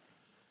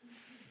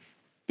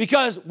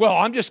 Because, well,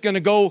 I'm just going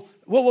to go,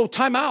 well,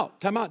 time out.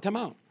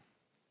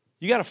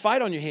 You got a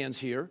fight on your hands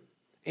here,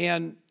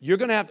 and you're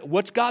going to have,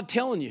 what's God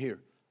telling you here?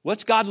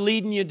 What's God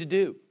leading you to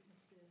do?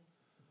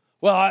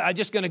 Well, I'm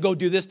just going to go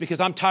do this because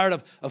I'm tired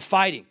of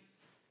fighting.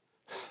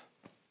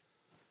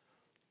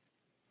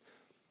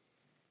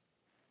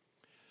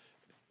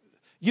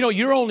 You know,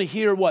 you're only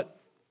here,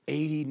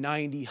 80,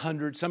 90,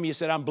 100. Some of you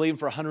said, I'm believing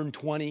for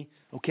 120.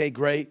 Okay,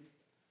 great.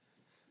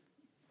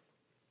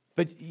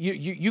 But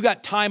you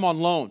got time on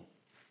loan.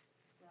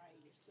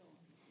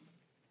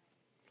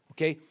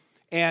 Okay?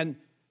 And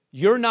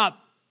you're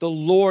not the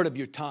Lord of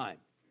your time.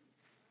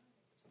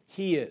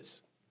 He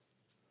is.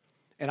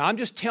 And I'm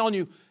just telling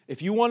you,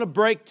 if you want a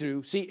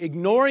breakthrough, see,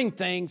 ignoring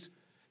things,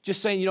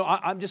 just saying,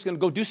 I'm just going to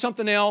go do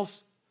something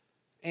else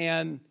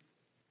and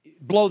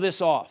blow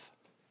this off.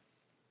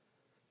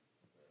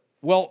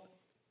 Well,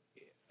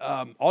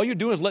 all you're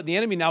doing is letting the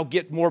enemy now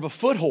get more of a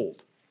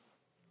foothold.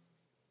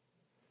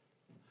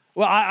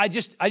 Well, I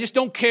just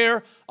don't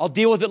care. I'll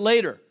deal with it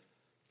later.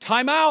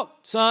 Time out,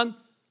 son.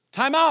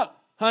 Time out,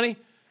 honey.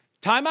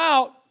 Time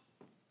out.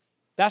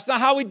 That's not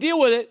how we deal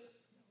with it.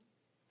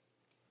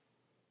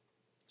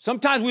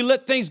 Sometimes we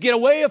let things get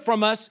away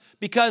from us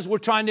because we're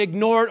trying to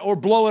ignore it or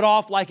blow it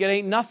off like it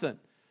ain't nothing.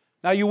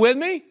 Now, you with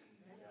me?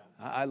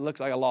 It looks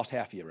like I lost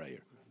half of you right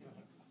here.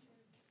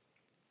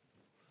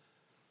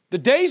 The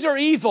days are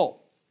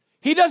evil.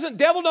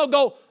 Devil don't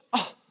go,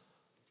 oh,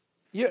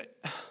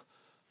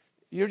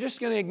 you're just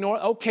going to ignore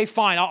it? Okay,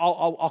 fine,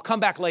 I'll come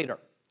back later.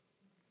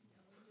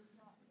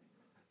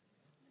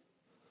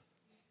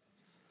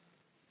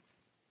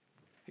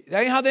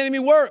 That ain't how the enemy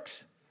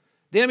works.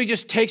 The enemy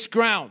just takes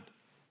ground.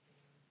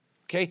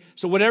 Okay,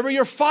 so whatever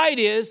your fight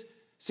is,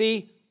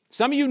 see,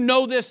 some of you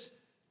know this,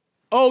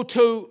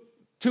 too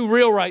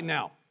real right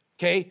now.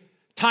 Okay,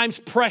 time's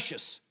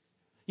precious.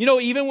 You know,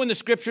 even when the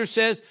scripture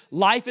says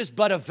life is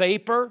but a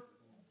vapor,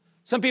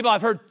 some people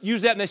I've heard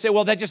use that and they say,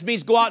 well, that just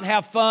means go out and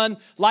have fun.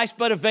 Life's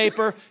but a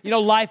vapor.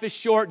 Life is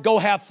short. Go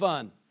have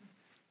fun.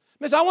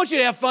 Miss, I want you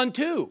to have fun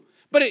too.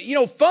 But,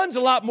 fun's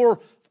a lot more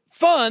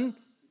fun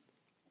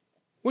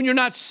when you're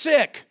not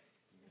sick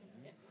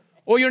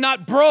or you're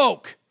not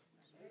broke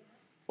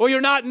Or you're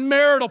not in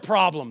marital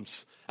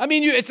problems. I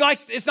mean, it's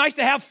nice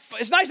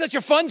that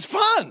your fun's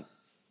fun.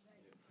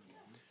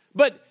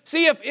 But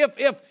see,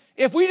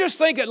 if we just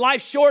think that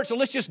life's short, so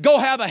let's just go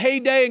have a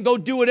heyday and go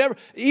do whatever.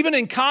 Even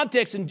in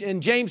context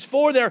in James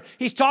 4 there,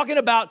 he's talking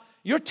about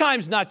your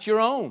time's not your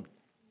own.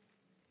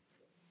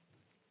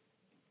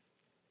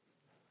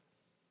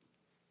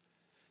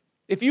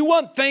 If you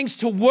want things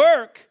to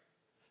work,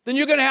 then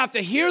you're going to have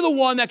to hear the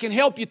one that can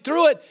help you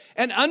through it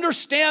and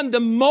understand the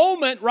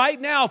moment right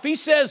now. If he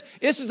says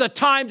this is the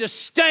time to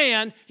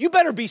stand, you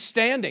better be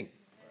standing.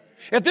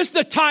 If this is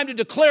the time to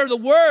declare the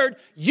word,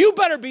 you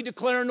better be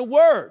declaring the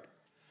word.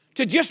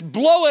 To just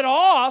blow it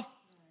off.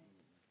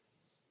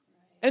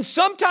 And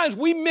sometimes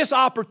we miss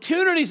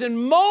opportunities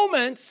and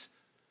moments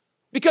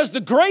because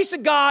the grace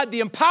of God,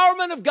 the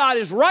empowerment of God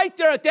is right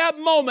there at that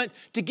moment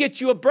to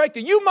get you a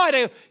breakthrough. You might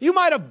have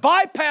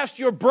bypassed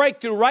your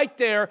breakthrough right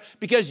there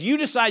because you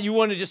decide you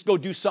want to just go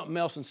do something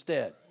else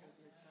instead.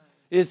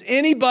 Is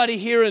anybody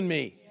hearing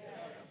me?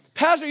 Yes.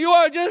 Pastor, you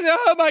are just,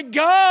 oh my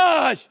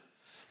gosh.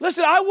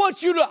 Listen, I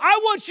want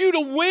you to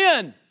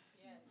win.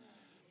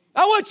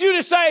 I want you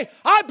to say,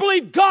 I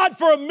believe God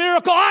for a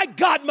miracle. I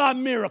got my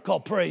miracle,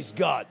 praise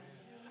God.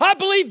 I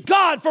believe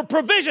God for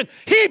provision.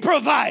 He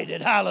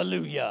provided,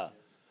 hallelujah.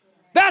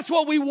 That's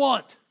what we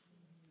want.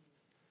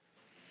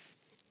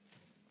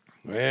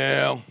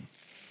 Well,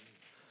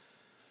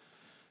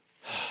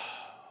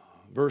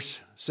 verse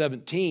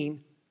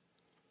 17,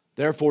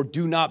 therefore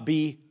do not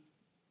be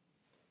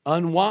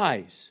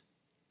unwise,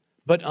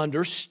 but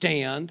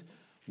understand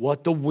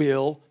what the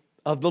will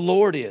of the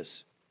Lord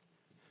is.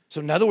 So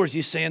in other words,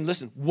 he's saying,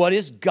 listen, what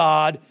is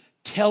God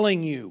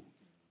telling you?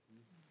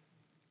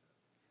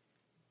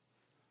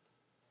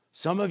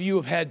 Some of you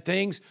have had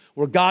things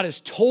where God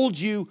has told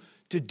you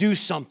to do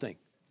something.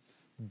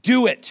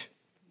 Do it.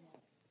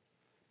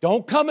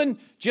 Don't come and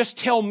just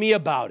tell me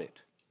about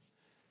it.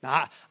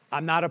 Now,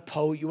 I'm not a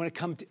poet. You want to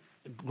come to,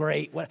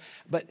 great.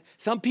 But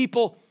some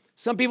people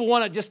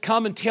want to just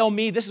come and tell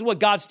me, this is what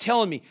God's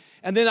telling me.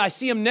 And then I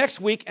see them next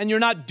week and you're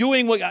not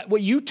doing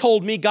what you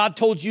told me God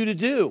told you to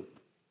do.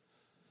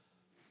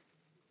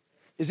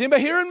 Is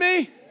anybody hearing me?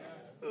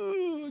 Yes.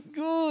 Oh,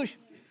 gosh.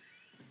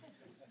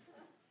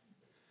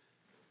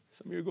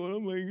 Some of you are going, oh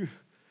my God.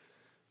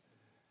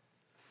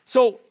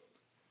 So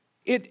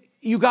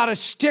you got to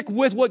stick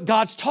with what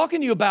God's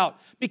talking to you about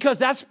because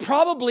that's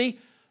probably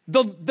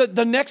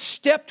the next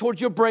step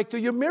towards your breakthrough,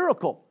 your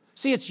miracle.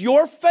 See, it's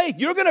your faith.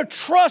 You're going to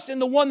trust in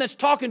the one that's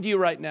talking to you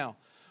right now.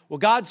 Well,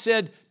 God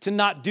said to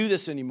not do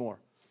this anymore.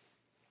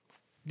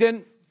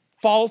 Then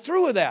follow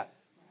through with that.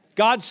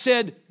 God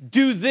said,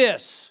 do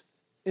this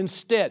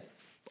instead.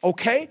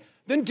 Okay,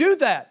 then do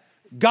that.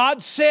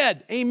 God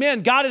said,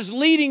 amen, God is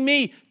leading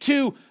me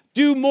to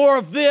do more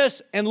of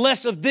this and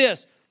less of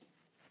this.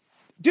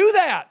 Do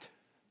that.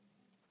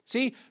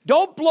 See,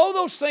 don't blow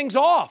those things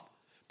off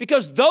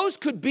because those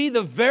could be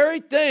the very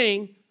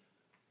thing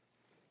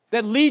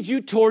that leads you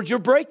towards your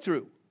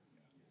breakthrough.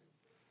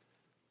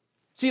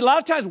 See, a lot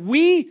of times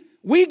we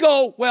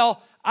go,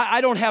 well,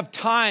 I don't have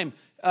time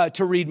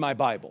to read my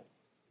Bible.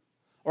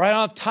 Or I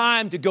don't have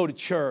time to go to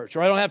church.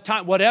 Or I don't have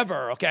time,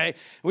 whatever, okay?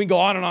 We can go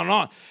on and on and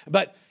on.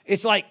 But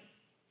it's like,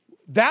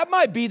 that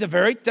might be the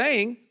very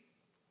thing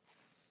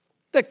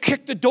that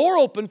kicked the door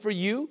open for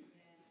you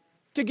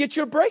to get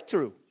your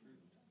breakthrough.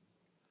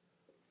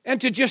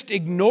 And to just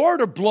ignore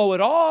it or blow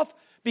it off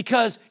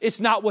because it's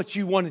not what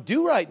you want to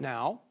do right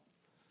now.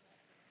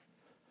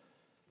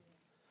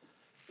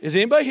 Is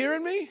anybody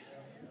hearing me?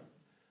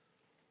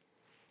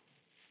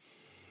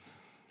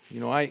 You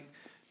know, I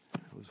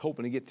was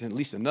hoping to get to at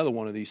least another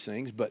one of these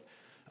things, but,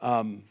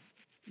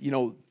 you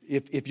know,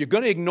 if you're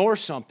going to ignore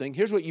something,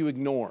 here's what you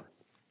ignore.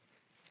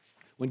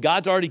 When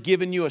God's already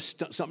given you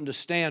something to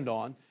stand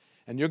on,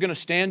 and you're going to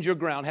stand your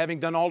ground, having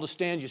done all to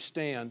stand, you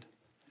stand.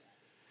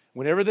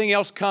 When everything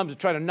else comes to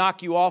try to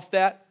knock you off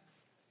that,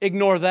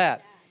 ignore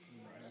that.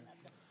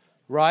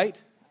 Right?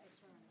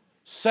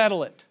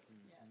 Settle it.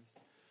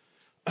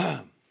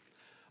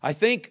 I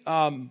think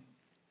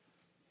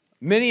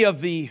many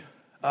of the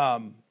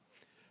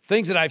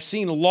things that I've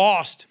seen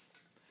lost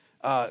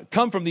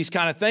come from these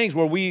kind of things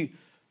where we,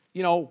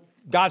 you know,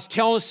 God's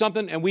telling us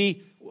something and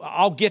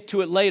I'll get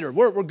to it later.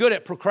 We're good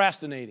at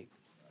procrastinating.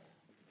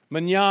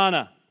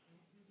 Mañana.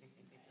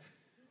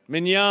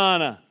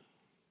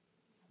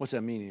 What's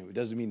that mean? It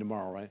doesn't mean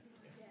tomorrow, right?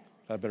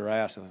 I better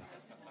ask. It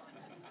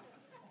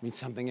means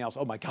something else.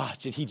 Oh my gosh,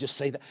 did he just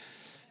say that?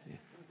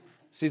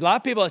 See, a lot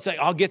of people that say,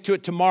 I'll get to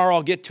it tomorrow,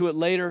 I'll get to it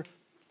later.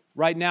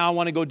 Right now, I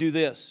want to go do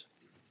this.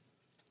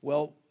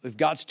 Well, if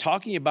God's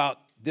talking about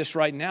this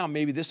right now,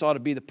 maybe this ought to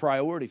be the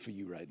priority for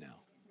you right now.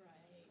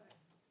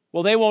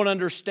 Well, they won't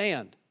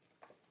understand.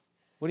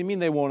 What do you mean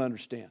they won't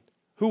understand?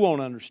 Who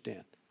won't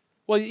understand?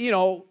 Well, you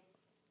know,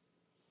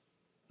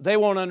 they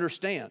won't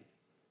understand.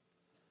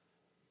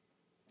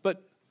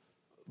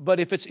 But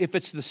if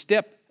it's the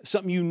step,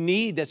 something you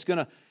need that's going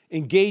to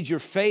engage your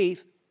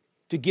faith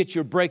to get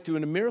your breakthrough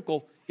in a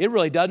miracle, it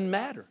really doesn't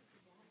matter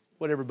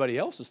what everybody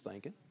else is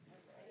thinking.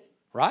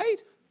 Right?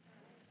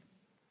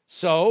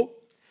 So,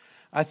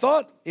 I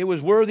thought it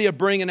was worthy of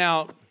bringing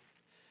out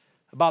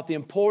about the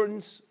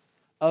importance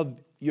of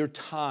your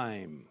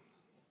time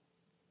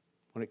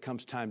when it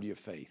comes time to your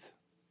faith.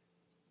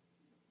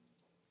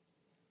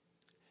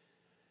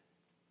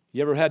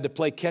 You ever had to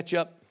play catch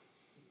up?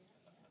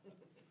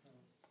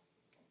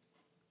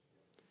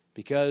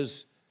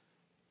 Because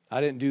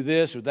I didn't do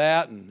this or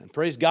that, and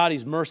praise God,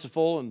 He's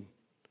merciful and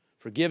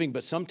forgiving,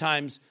 but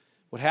sometimes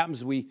what happens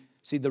is we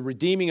see the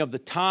redeeming of the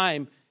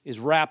time is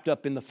wrapped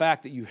up in the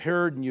fact that you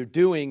heard and you're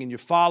doing and you're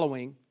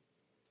following.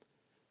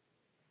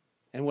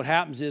 And what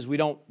happens is we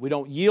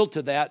don't yield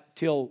to that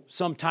till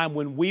sometime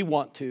when we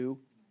want to,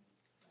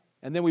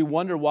 and then we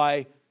wonder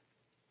why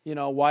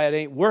it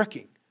ain't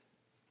working.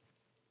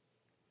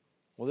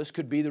 Well, this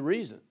could be the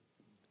reason.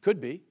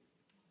 Could be.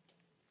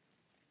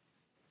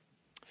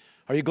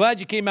 Are you glad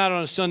you came out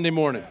on a Sunday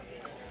morning?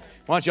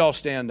 Why don't you all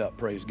stand up?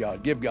 Praise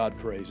God. Give God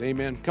praise.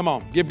 Amen. Come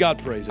on. Give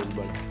God praise,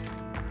 everybody.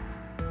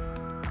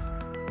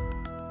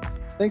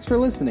 Thanks for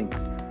listening.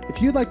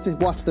 If you'd like to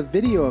watch the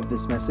video of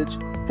this message,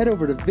 head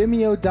over to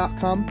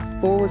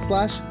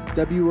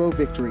vimeo.com/WO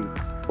Victory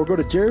or go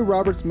to Jerry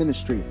Roberts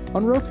Ministry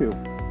on Roku.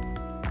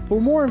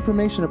 For more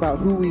information about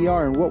who we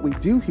are and what we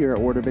do here at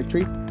Word of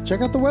Victory,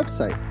 check out the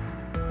website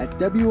at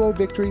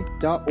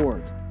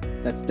wovictory.org.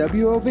 That's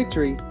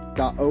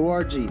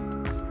wovictory.org.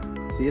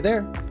 See you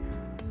there.